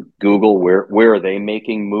in Google? Where are they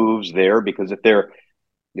making moves there? Because if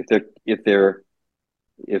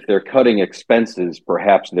they're cutting expenses,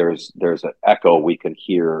 perhaps there's an echo we can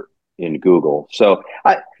hear in Google. So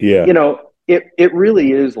it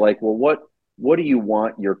really is like, well, what do you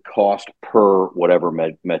want your cost per whatever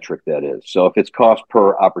metric that is? So if it's cost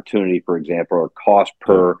per opportunity, for example, or cost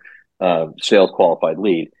per sales qualified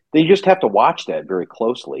lead, then you just have to watch that very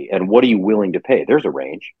closely. And what are you willing to pay? There's a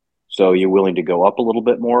range. So you're willing to go up a little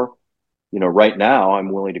bit more. Right now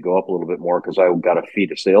I'm willing to go up a little bit more because I've got to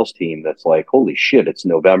feed a sales team that's like, holy shit, it's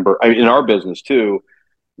November. I mean, in our business too,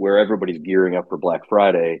 where everybody's gearing up for Black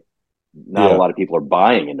Friday, not a lot of people are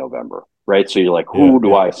buying in November, right? So you're like, who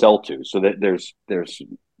do I sell to? So that there's a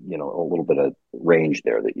little bit of range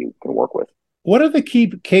there that you can work with. What are the key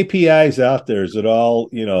KPIs out there? Is it all,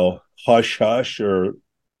 hush hush, or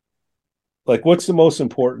like what's the most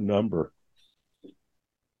important number?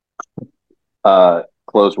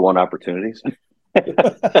 Closed won opportunities.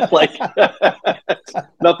 Like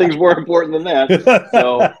nothing's more important than that.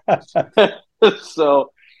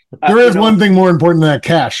 So there is one thing more important than that: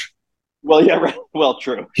 cash. Well, yeah, right. Well,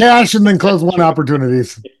 true. Cash and then closed won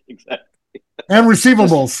opportunities. Exactly. And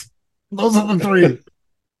receivables. Those are the three.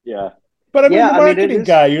 Yeah. But the marketing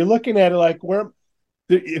guy, you're looking at it like,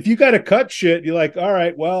 if you got to cut shit, you're like, all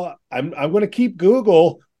right, well, I'm going to keep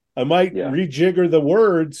Google. I might rejigger the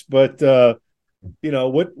words, but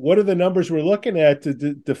what are the numbers we're looking at to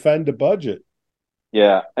defend a budget?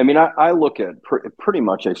 Yeah, I mean, I look at pretty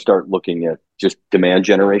much. I start looking at just demand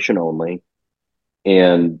generation only,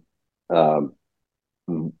 and the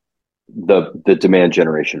demand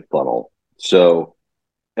generation funnel. So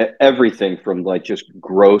everything from like just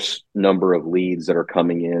gross number of leads that are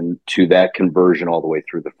coming in to that conversion all the way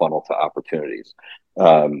through the funnel to opportunities,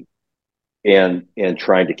 and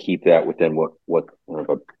trying to keep that within what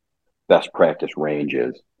a best practice range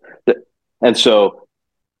is. And so,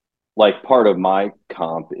 like, part of my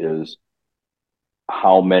comp is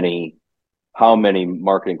how many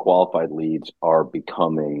marketing qualified leads are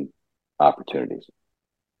becoming opportunities.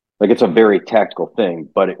 Like, it's a very tactical thing,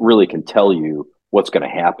 but it really can tell you what's going to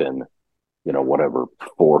happen, whatever,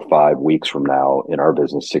 4 or 5 weeks from now in our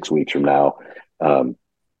business, 6 weeks from now. And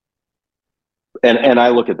I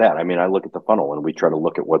look at that. I mean, I look at the funnel and we try to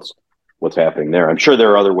look at what's happening there. I'm sure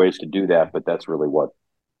there are other ways to do that, but that's really what,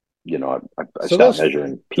 I stopped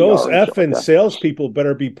measuring PR. Those effing salespeople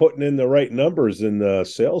better be putting in the right numbers in the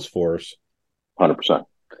Salesforce. 100%.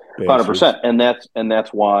 100%. And that's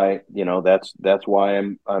why, that's why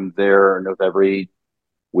I'm there with every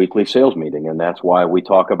weekly sales meeting. And that's why we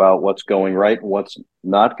talk about what's going right and what's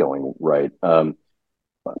not going right.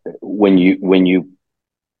 When you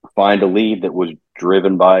find a lead that was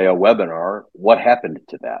driven by a webinar, what happened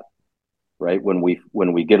to that? Right? When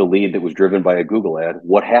we get a lead that was driven by a Google ad,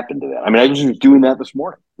 what happened to that? I mean, I was just doing that this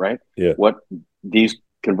morning, right? Yeah. What these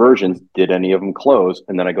conversions, did any of them close?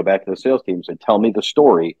 And then I go back to the sales team and say, tell me the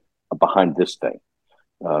story behind this thing.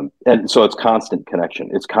 And so it's constant connection.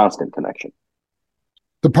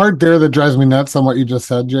 The part there that drives me nuts on what you just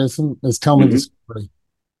said, Jason, is tell me the story.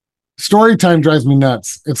 Story time drives me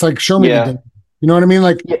nuts. It's like, show me the data. You know what I mean?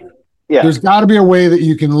 Like, there's got to be a way that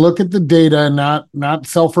you can look at the data, not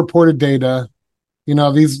self-reported data. The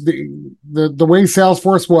way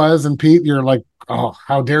Salesforce was, and Pete, you're like, oh,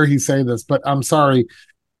 how dare he say this? But I'm sorry.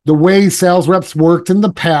 The way sales reps worked in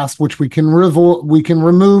the past, which we can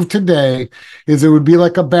remove today, is it would be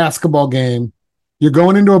like a basketball game. You're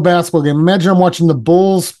going into a basketball game. Imagine I'm watching the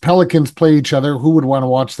Bulls Pelicans play each other. Who would want to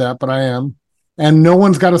watch that? But I am. And no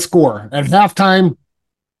one's got a score. At halftime,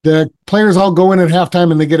 the players all go in at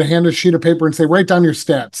halftime and they get a handed sheet of paper and say, write down your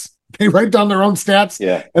stats. They write down their own stats.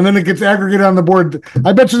 Yeah. And then it gets aggregated on the board.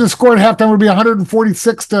 I bet you the score at halftime would be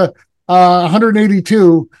 146 to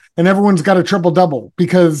 182. And everyone's got a triple double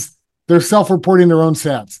because they're self-reporting their own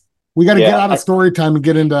stats. We got to get out of story time and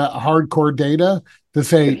get into hardcore data to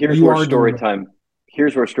say, here's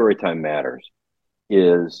where story time matters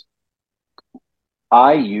is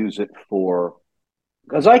I use it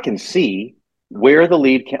because I can see where the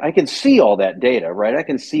lead I can see all that data, right? I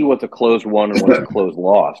can see what's a closed won and what's a closed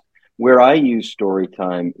lost. Where I use story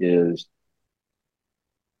time is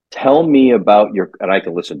tell me about and I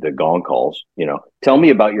can listen to gong calls, tell me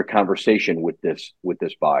about your conversation with this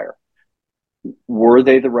buyer. Were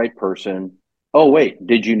they the right person? Oh, wait,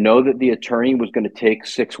 did you know that the attorney was going to take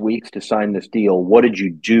 6 weeks to sign this deal? What did you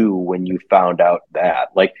do when you found out that?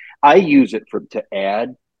 Like, I use it to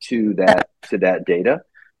add to that data.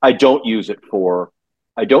 I don't use it for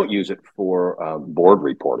board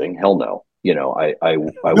reporting. Hell no. I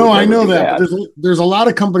know that. There's a lot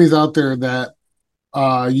of companies out there that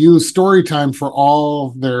use Storytime for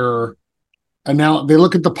all their, and now they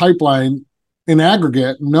look at the pipeline in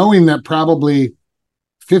aggregate, knowing that probably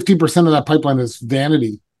 50% of that pipeline is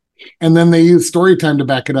vanity. And then they use Storytime to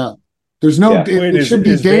back it up. There's no. Yeah. It, Wait, it should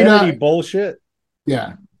be is data. vanity bullshit?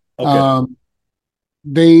 Yeah. Okay.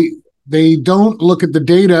 They don't look at the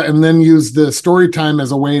data and then use the story time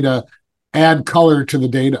as a way to add color to the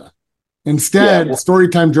data. Instead, story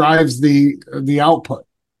time drives the output,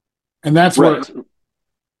 and that's where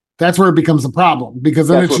it becomes a problem, because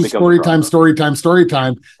then it's just story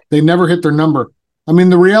time. They never hit their number. I mean,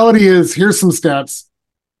 the reality is, here's some stats: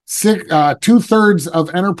 2/3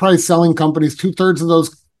 of enterprise selling companies, 2/3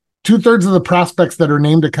 of the prospects that are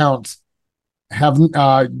named accounts have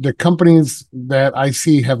the companies that I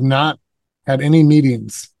see have not had any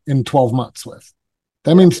meetings in 12 months with.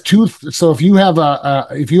 That means so if you have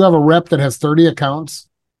a rep that has 30 accounts,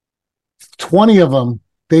 20 of them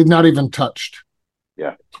they've not even touched.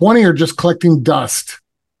 Yeah. 20 are just collecting dust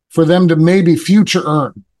for them to maybe future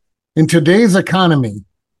earn. In today's economy,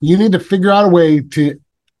 you need to figure out a way to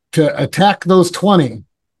attack those 20,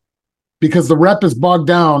 because the rep is bogged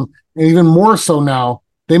down, and even more so now,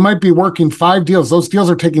 they might be working 5 deals. Those deals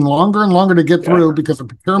are taking longer and longer to get through because of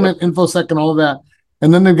procurement, InfoSec, and all of that.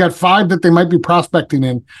 And then they've got 5 that they might be prospecting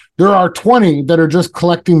in. There are 20 that are just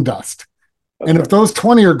collecting dust. And if those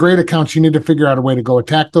 20 are great accounts, you need to figure out a way to go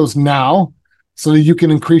attack those now so that you can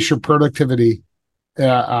increase your productivity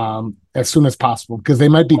as soon as possible, because they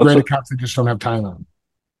might be great accounts that just don't have time on.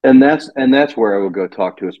 And that's where I would go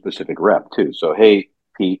talk to a specific rep too. So, hey,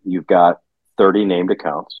 Pete, you've got 30 named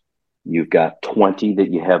accounts. You've got 20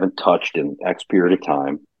 that you haven't touched in X period of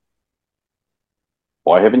time.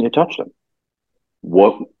 Why haven't you touched them?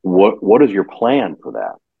 What is your plan for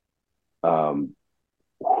that?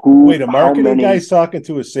 Wait, a marketing guy's talking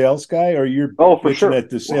to a sales guy, or you're for sure at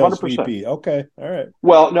the sales 100%. VP? Okay, all right.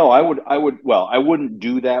 Well, no, I wouldn't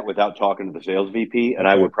do that without talking to the sales VP, and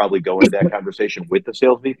I would probably go into that conversation with the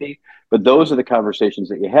sales VP. But those are the conversations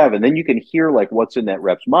that you have, and then you can hear like what's in that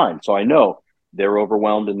rep's mind. So I know they're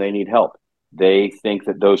overwhelmed and they need help. They think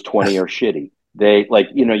that those 20 are shitty. They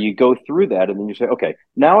you go through that, and then you say, okay,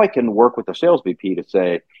 now I can work with the sales VP to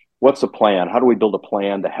say, what's the plan? How do we build a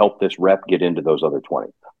plan to help this rep get into those other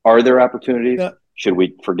 20? Are there opportunities? Yeah. Should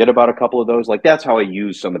we forget about a couple of those? Like, that's how I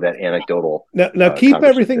use some of that anecdotal. Now keep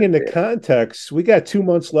everything in the context. We got 2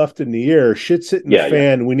 months left in the year. Shit's hitting the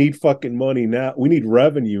fan. Yeah. We need fucking money now. We need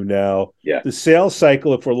revenue now. Yeah. The sales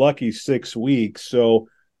cycle, if we're lucky, 6 weeks. So,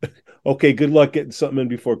 okay, good luck getting something in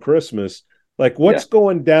before Christmas. Like, what's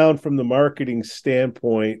going down from the marketing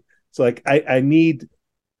standpoint? It's like I need,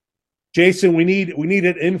 Jason. We need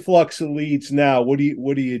an influx of leads now. What do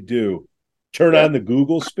you do? Turn on the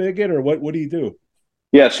Google spigot, or what do you do?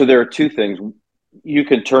 Yeah, so there are two things. You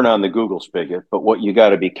can turn on the Google spigot, but what you got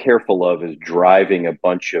to be careful of is driving a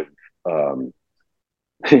bunch of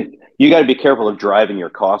you got to be careful of driving your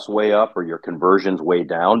costs way up or your conversions way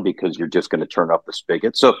down, because you're just going to turn up the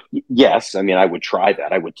spigot. So yes, I mean, I would try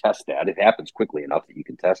that. I would test that. It happens quickly enough that you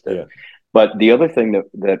can test it. Yeah. But the other thing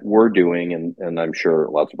that we're doing, and I'm sure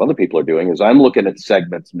lots of other people are doing, is I'm looking at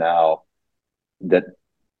segments now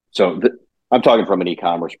I'm talking from an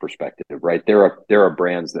e-commerce perspective, right? There are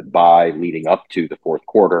brands that buy leading up to the fourth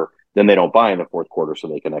quarter, then they don't buy in the fourth quarter so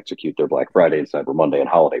they can execute their Black Friday and Cyber Monday and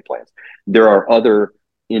holiday plans. There are other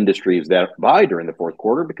industries that buy during the fourth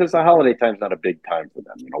quarter because the holiday time is not a big time for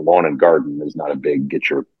them. Lawn and garden is not a big get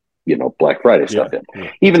your Black Friday stuff in.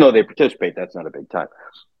 Yeah. Even though they participate, that's not a big time.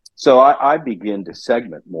 So I begin to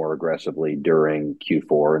segment more aggressively during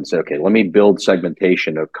Q4 and say, okay, let me build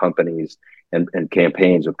segmentation of companies and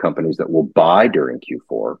campaigns of companies that will buy during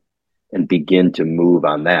Q4 and begin to move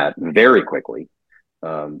on that very quickly.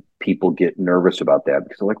 People get nervous about that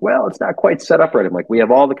because they're like, well, it's not quite set up right. I'm like, we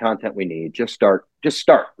have all the content we need. Just start.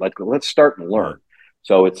 Like, let's start and learn.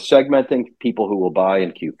 So it's segmenting people who will buy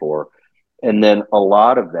in Q4. And then a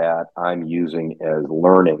lot of that I'm using as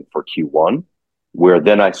learning for Q1, where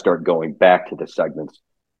then I start going back to the segments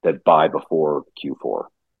that buy before Q4.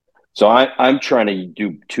 So I'm trying to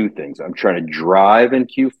do two things. I'm trying to drive in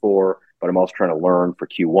Q4, but I'm also trying to learn for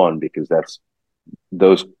Q1, because that's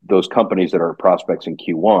those companies that are prospects in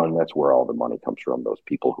Q1. That's where all the money comes from. Those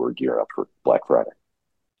people who are gearing up for Black Friday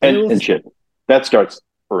and shit. That starts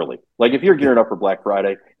early. Like, if you're gearing up for Black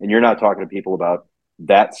Friday and you're not talking to people about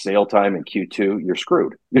that sale time in Q2, you're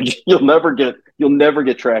screwed. You'll never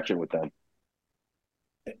get traction with them.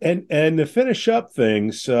 And to finish up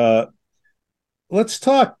things, let's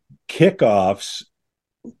talk kickoffs.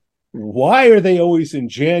 Why are they always in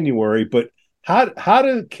January? But how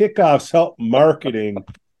do kickoffs help marketing?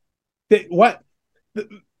 The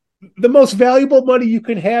most valuable money you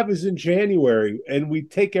can have is in January, and we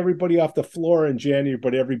take everybody off the floor in January,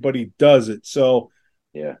 but everybody does it. So,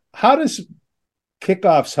 yeah, how does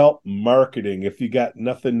kickoffs help marketing if you got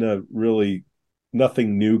nothing to really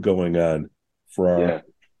nothing new going on for our.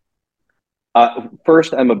 Yeah.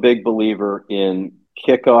 First, I'm a big believer in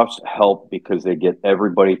kickoffs help because they get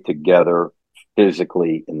everybody together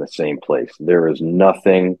physically in the same place. There is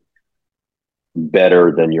nothing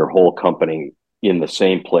better than your whole company in the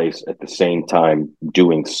same place at the same time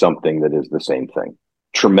doing something that is the same thing.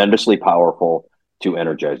 Tremendously powerful to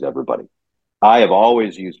energize everybody. I have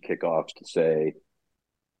always used kickoffs to say,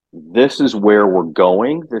 this is where we're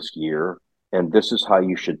going this year, and this is how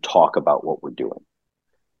you should talk about what we're doing.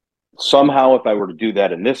 Somehow, if I were to do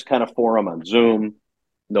that in this kind of forum on Zoom,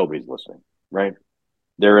 nobody's listening, right?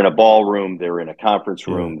 They're in a ballroom, they're in a conference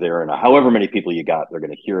room, they're in a however many people you got, they're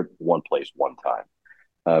going to hear it one place, one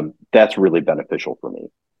time. That's really beneficial for me.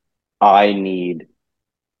 I need,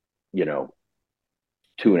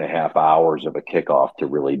 2.5 hours of a kickoff to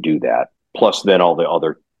really do that. Plus then all the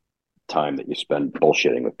other time that you spend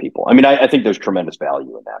bullshitting with people. I mean, I think there's tremendous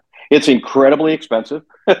value in that. It's incredibly expensive,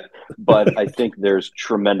 but I think there's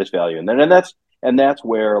tremendous value in that. And that's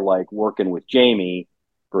where, like, working with Jamie,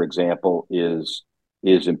 for example, is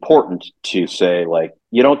important to say, like,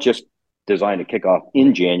 you don't just design a kickoff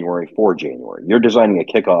in January for January. You're designing a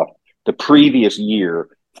kickoff the previous year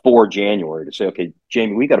for January to say, okay,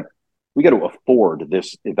 Jamie, we got to afford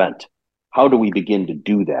this event. How do we begin to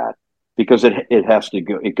do that? Because it has to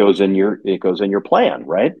go. It goes in your plan,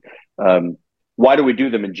 right? Why do we do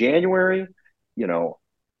them in January?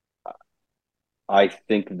 I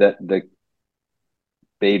think that the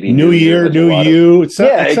baby new year, new you.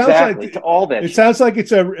 Exactly. To all that. It sounds like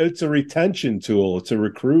it's a retention tool. It's a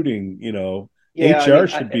recruiting. HR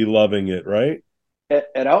should be loving it, right?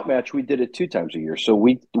 At Outmatch, we did it 2 times a year. So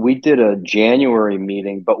we did a January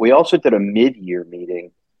meeting, but we also did a mid-year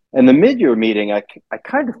meeting. And the mid-year meeting, I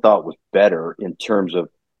kind of thought was better in terms of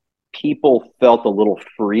people felt a little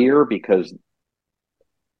freer because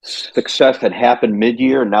success had happened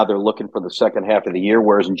mid-year, and now they're looking for the second half of the year.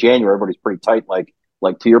 Whereas in January, everybody's pretty tight. Like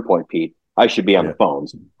to your point, Pete, I should be on the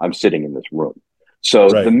phones. I'm sitting in this room. So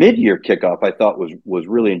the mid-year kickoff I thought was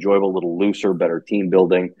really enjoyable, a little looser, better team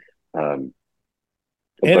building. And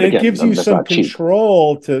it gives you some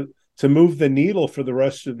control to move the needle for the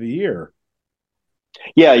rest of the year.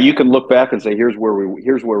 Yeah, you can look back and say, here's where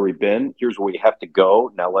we've been, here's where we have to go.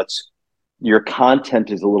 Now your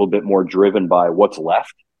content is a little bit more driven by what's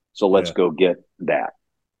left. So let's go get that.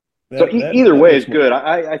 Either way is good.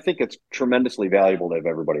 I think it's tremendously valuable to have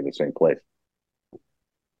everybody in the same place.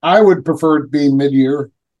 I would prefer it be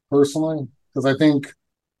mid-year personally, because I think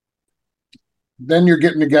then you're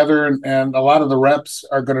getting together and a lot of the reps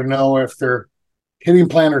are going to know if they're hitting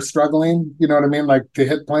plan or struggling, you know what I mean? Like to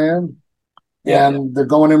hit plan. And they're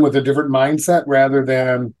going in with a different mindset rather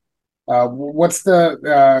than what's the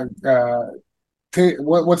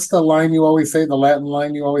line you always say, the Latin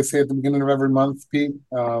line you always say at the beginning of every month, Pete?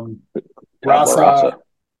 Rasa.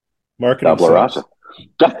 Marketing. Tabla rasa.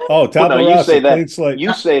 Oh, tabla rasa. You say that.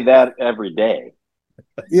 You say that every day.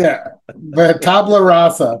 Yeah, but tabla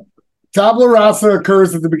rasa. Tabla rasa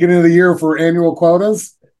occurs at the beginning of the year for annual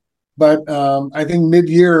quotas, but I think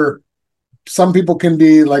mid-year, some people can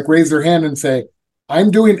be like raise their hand and say, I'm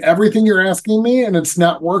doing everything you're asking me and it's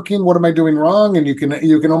not working. What am I doing wrong? And you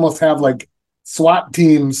can almost have like SWAT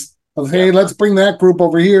teams of, hey, let's bring that group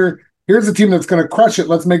over here. Here's a team that's going to crush it.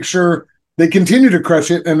 Let's make sure they continue to crush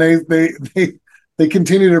it and they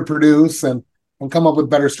continue to produce and come up with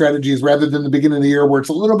better strategies rather than the beginning of the year where it's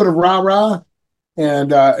a little bit of rah-rah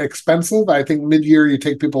and expensive. I think mid-year you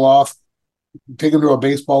take people off, take them to a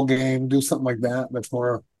baseball game, do something like that. That's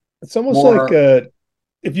more. It's almost like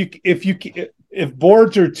if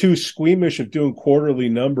boards are too squeamish of doing quarterly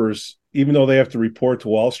numbers, even though they have to report to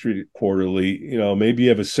Wall Street quarterly, maybe you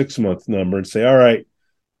have a 6-month number and say, all right,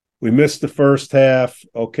 we missed the first half.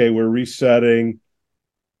 Okay, we're resetting.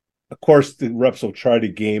 Of course, the reps will try to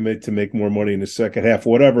game it to make more money in the second half,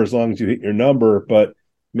 whatever, as long as you hit your number. But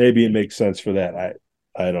maybe it makes sense for that.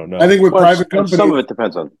 I don't know. I think with private companies, some of it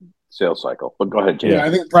depends on sales cycle. But go ahead, Jamie. Yeah, I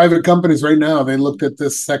think private companies right now, they looked at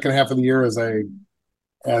this second half of the year as a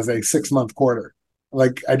 6-month quarter.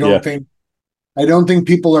 Like I don't think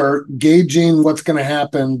people are gauging what's going to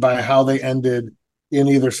happen by how they ended in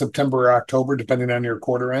either September or October, depending on your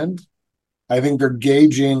quarter end. I think they're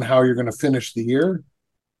gauging how you're going to finish the year,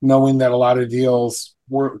 knowing that a lot of deals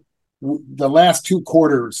the last 2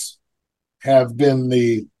 quarters have been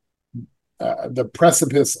the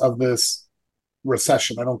precipice of this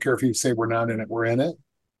recession. I don't care if you say we're not in it, we're in it.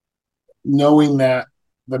 Knowing that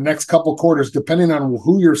the next couple quarters, depending on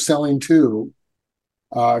who you're selling to,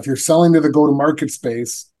 if you're selling to the go-to-market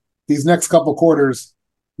space, these next couple quarters,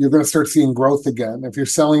 you're going to start seeing growth again. If you're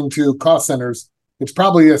selling to cost centers, it's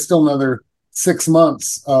probably still another 6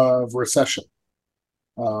 months of recession.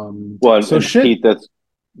 Well, So and shit. Pete, that's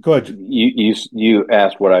Go ahead. you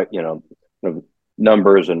asked what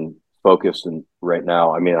numbers and focus, and right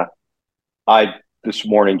now, I mean, I this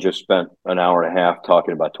morning just spent an hour and a half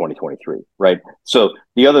talking about 2023, right? So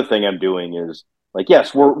the other thing I'm doing is like,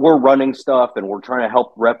 yes, we're running stuff and we're trying to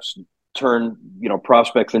help reps turn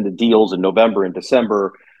prospects into deals in November and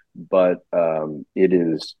December, but it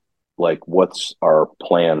is like, what's our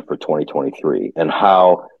plan for 2023 and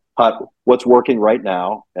how what's working right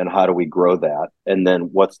now and how do we grow that, and then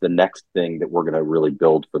what's the next thing that we're going to really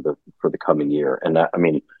build for the coming year. And that, I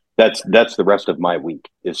mean, that's the rest of my week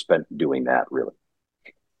is spent doing that, really.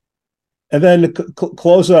 And then to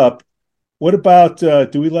close up, what about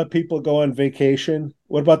do we let people go on vacation?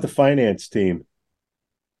 What about the finance team?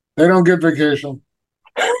 They don't get vacation.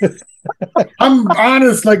 I'm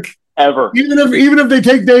honest, like Ever. even if they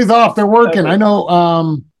take days off, they're working. Ever. I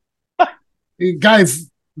know, guys.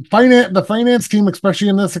 The finance team, especially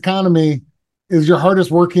in this economy, is your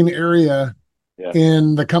hardest working area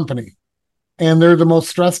in the company, and they're the most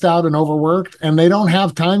stressed out and overworked, and they don't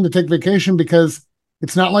have time to take vacation because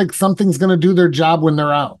it's not like something's going to do their job when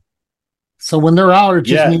they're out. So when they're out, it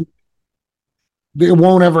just means it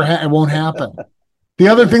won't happen. The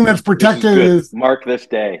other thing that's protected is mark this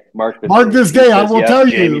day. Mark this day. I will tell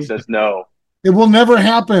you. Jamie says no. It will never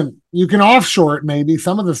happen. You can offshore it, maybe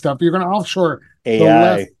some of the stuff you're going to offshore.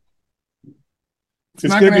 AI. It's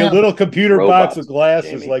going to be a little computer box with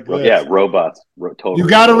glasses, Jamie. Like this. Yeah, robots. Totally. You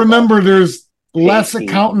got to remember, there's less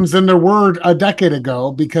accountants than there were a decade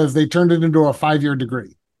ago because they turned it into a 5-year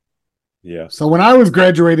degree. Yeah. So when I was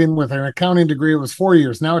graduating with an accounting degree, it was 4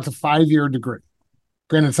 years. Now it's a 5-year degree.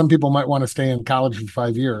 Granted, some people might want to stay in college for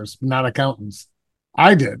 5 years, not accountants.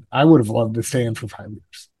 I did. I would have loved to stay in for 5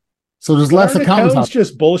 years. So there's less accountants.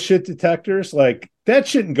 Just bullshit detectors. Like, that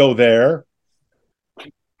shouldn't go there.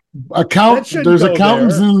 There's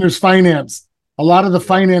accountants and there's finance. A lot of the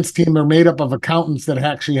finance team are made up of accountants that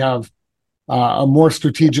actually have a more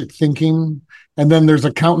strategic thinking. And then there's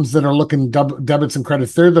accountants that are looking debits and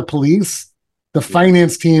credits. They're the police. The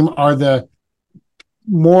finance team are the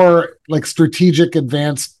more like strategic,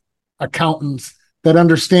 advanced accountants that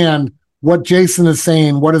understand what Jason is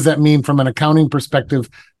saying. What does that mean from an accounting perspective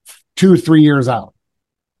 2-3 years out?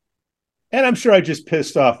 And I'm sure I just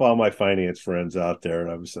pissed off all my finance friends out there. And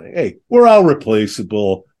I was saying, hey, we're all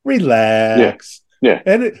replaceable. Relax. Yeah.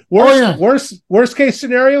 And worst case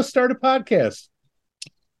scenario, start a podcast.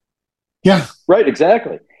 Yeah. Right.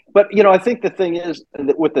 Exactly. But, I think the thing is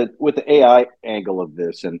that with the AI angle of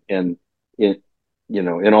this and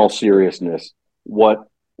in all seriousness, what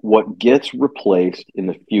gets replaced in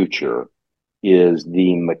the future is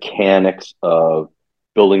the mechanics of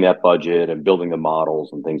building that budget and building the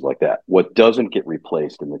models and things like that. What doesn't get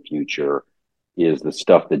replaced in the future is the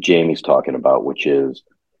stuff that Jamie's talking about, which is,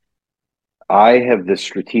 I have this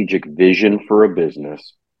strategic vision for a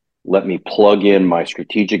business. Let me plug in my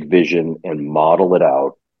strategic vision and model it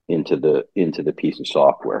out into the piece of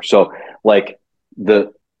software. So like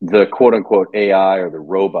the quote unquote AI or the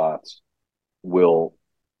robots will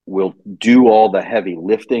do all the heavy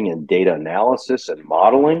lifting and data analysis and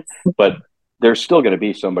modeling, but there's still going to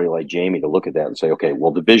be somebody like Jamie to look at that and say, okay,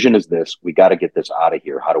 well, the vision is this. We got to get this out of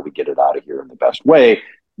here. How do we get it out of here in the best way?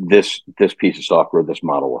 This piece of software, this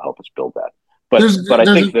model will help us build that. But I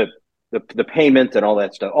think that the payment and all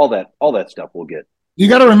that stuff will get. You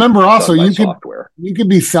got to remember also, you could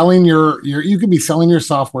be selling your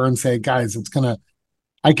software and say, guys,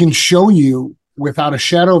 I can show you without a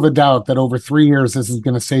shadow of a doubt that over 3 years, this is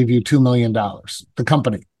going to save you $2 million. The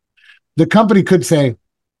company could say,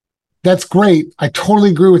 that's great. I totally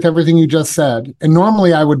agree with everything you just said. And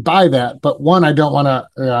normally I would buy that, but one, I don't want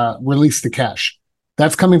to release the cash.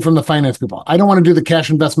 That's coming from the finance people. I don't want to do the cash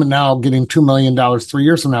investment now, getting $2 million 3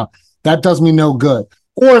 years from now. That does me no good.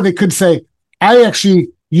 Or they could say, what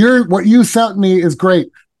you sent me is great.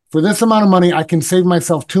 For this amount of money, I can save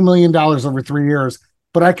myself $2 million over 3 years,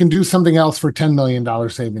 but I can do something else for $10 million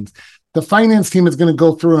savings. The finance team is going to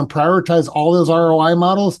go through and prioritize all those ROI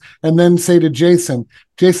models and then say to Jason,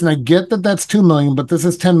 I get that that's 2 million, but this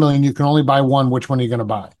is 10 million. You can only buy one. Which one are you going to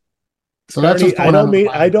buy? So Carney, that's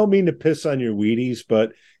I don't mean to piss on your Wheaties,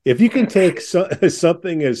 but if you can take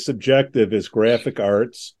something as subjective as graphic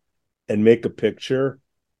arts and make a picture,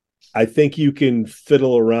 I think you can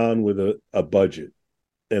fiddle around with a budget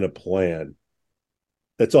and a plan.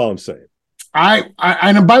 That's all I'm saying.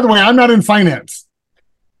 And by the way, I'm not in finance.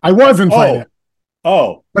 I was in finance.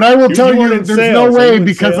 But I will tell you, there's no way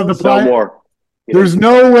because of the there's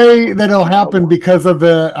no way that it'll happen because of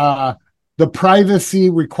the privacy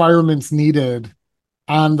requirements needed.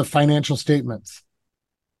 on the financial statements.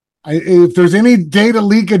 If there's any data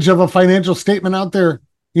leakage of a financial statement out there,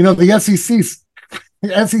 the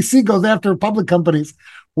SEC goes after public companies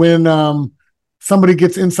when somebody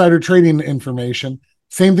gets insider trading information.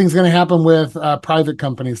 Same thing's going to happen with private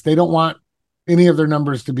companies. They don't want any of their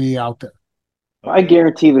numbers to be out there. I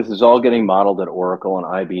guarantee this is all getting modeled at Oracle and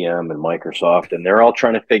IBM and Microsoft, and they're all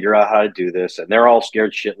trying to figure out how to do this, and they're all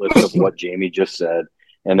scared shitless of what Jamie just said,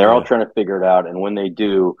 and they're all trying to figure it out. And when they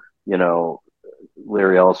do,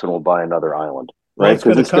 Larry Ellison will buy another island, right?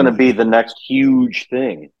 Because it's going to be the next huge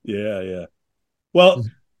thing. Yeah. Well,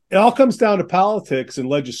 it all comes down to politics and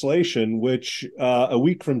legislation, which a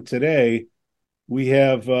week from today, we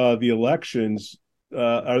have the elections.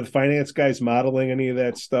 Are the finance guys modeling any of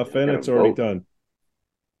that stuff in? It's already done.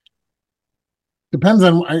 Depends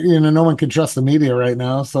on, no one can trust the media right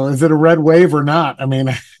now. So is it a red wave or not? I mean,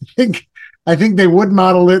 I think they would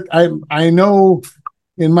model it. I know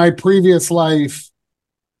in my previous life,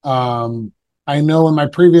 we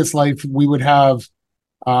would have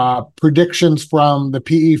predictions from the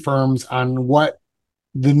PE firms on what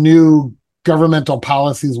the new governmental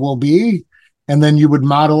policies will be. And then you would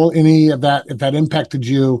model any of that. If that impacted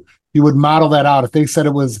you, you would model that out. If they said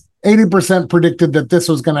it was 80% predicted that this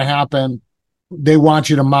was going to happen, they want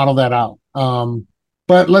you to model that out.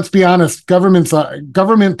 But let's be honest,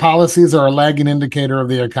 government policies are a lagging indicator of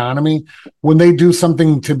the economy. When they do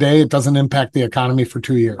something today, it doesn't impact the economy for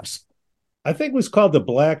 2 years. I think it was called the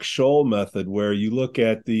Black-Scholes method, where you look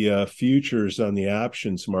at the futures on the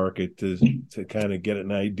options market to kind of get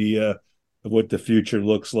an idea of what the future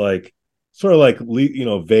looks like. Sort of like,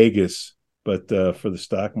 Vegas, but for the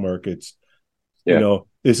stock markets. Yeah.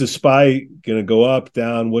 Is the SPY going to go up,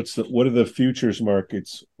 down? What do the futures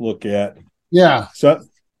markets look at? Yeah. So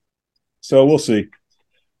we'll see.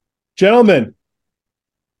 Gentlemen,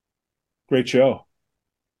 great show.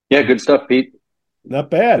 Yeah, good stuff, Pete.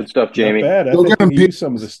 Not bad. Good stuff, Jamie. Not bad. I think we can use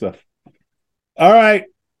some of this stuff. All right,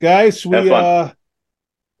 guys.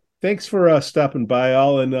 Thanks for stopping by,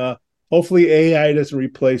 all, and hopefully AI doesn't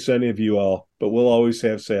replace any of you all, but we'll always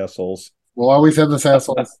have SAASholes. We'll always have the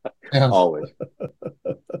SAASholes. Yeah. Always.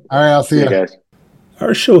 All right, I'll see you guys.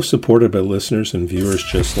 Our show is supported by listeners and viewers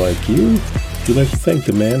just like you. We'd like to thank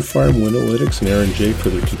Demand Farm, Winalytics, and Aaron J. for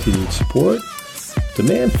their continued support.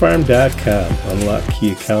 DemandFarm.com. Unlock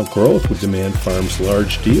key account growth with Demand Farm's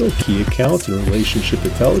large deal, key account, and relationship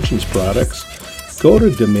intelligence products. Go to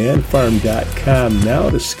DemandFarm.com now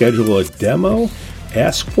to schedule a demo.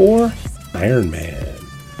 Ask for Iron Man.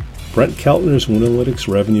 Brent Keltner's Winalytics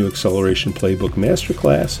Revenue Acceleration Playbook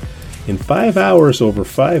Masterclass. In 5 hours over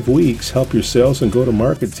 5 weeks, help your sales and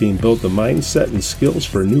go-to-market team build the mindset and skills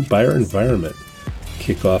for a new buyer environment.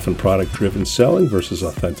 Kickoff and product-driven selling versus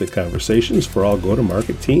authentic conversations for all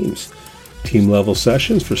go-to-market teams. Team-level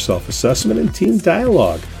sessions for self-assessment and team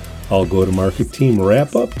dialogue. All go-to-market team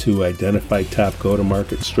wrap-up to identify top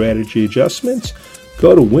go-to-market strategy adjustments.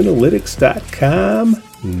 Go to Winalytics.com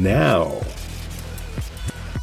now.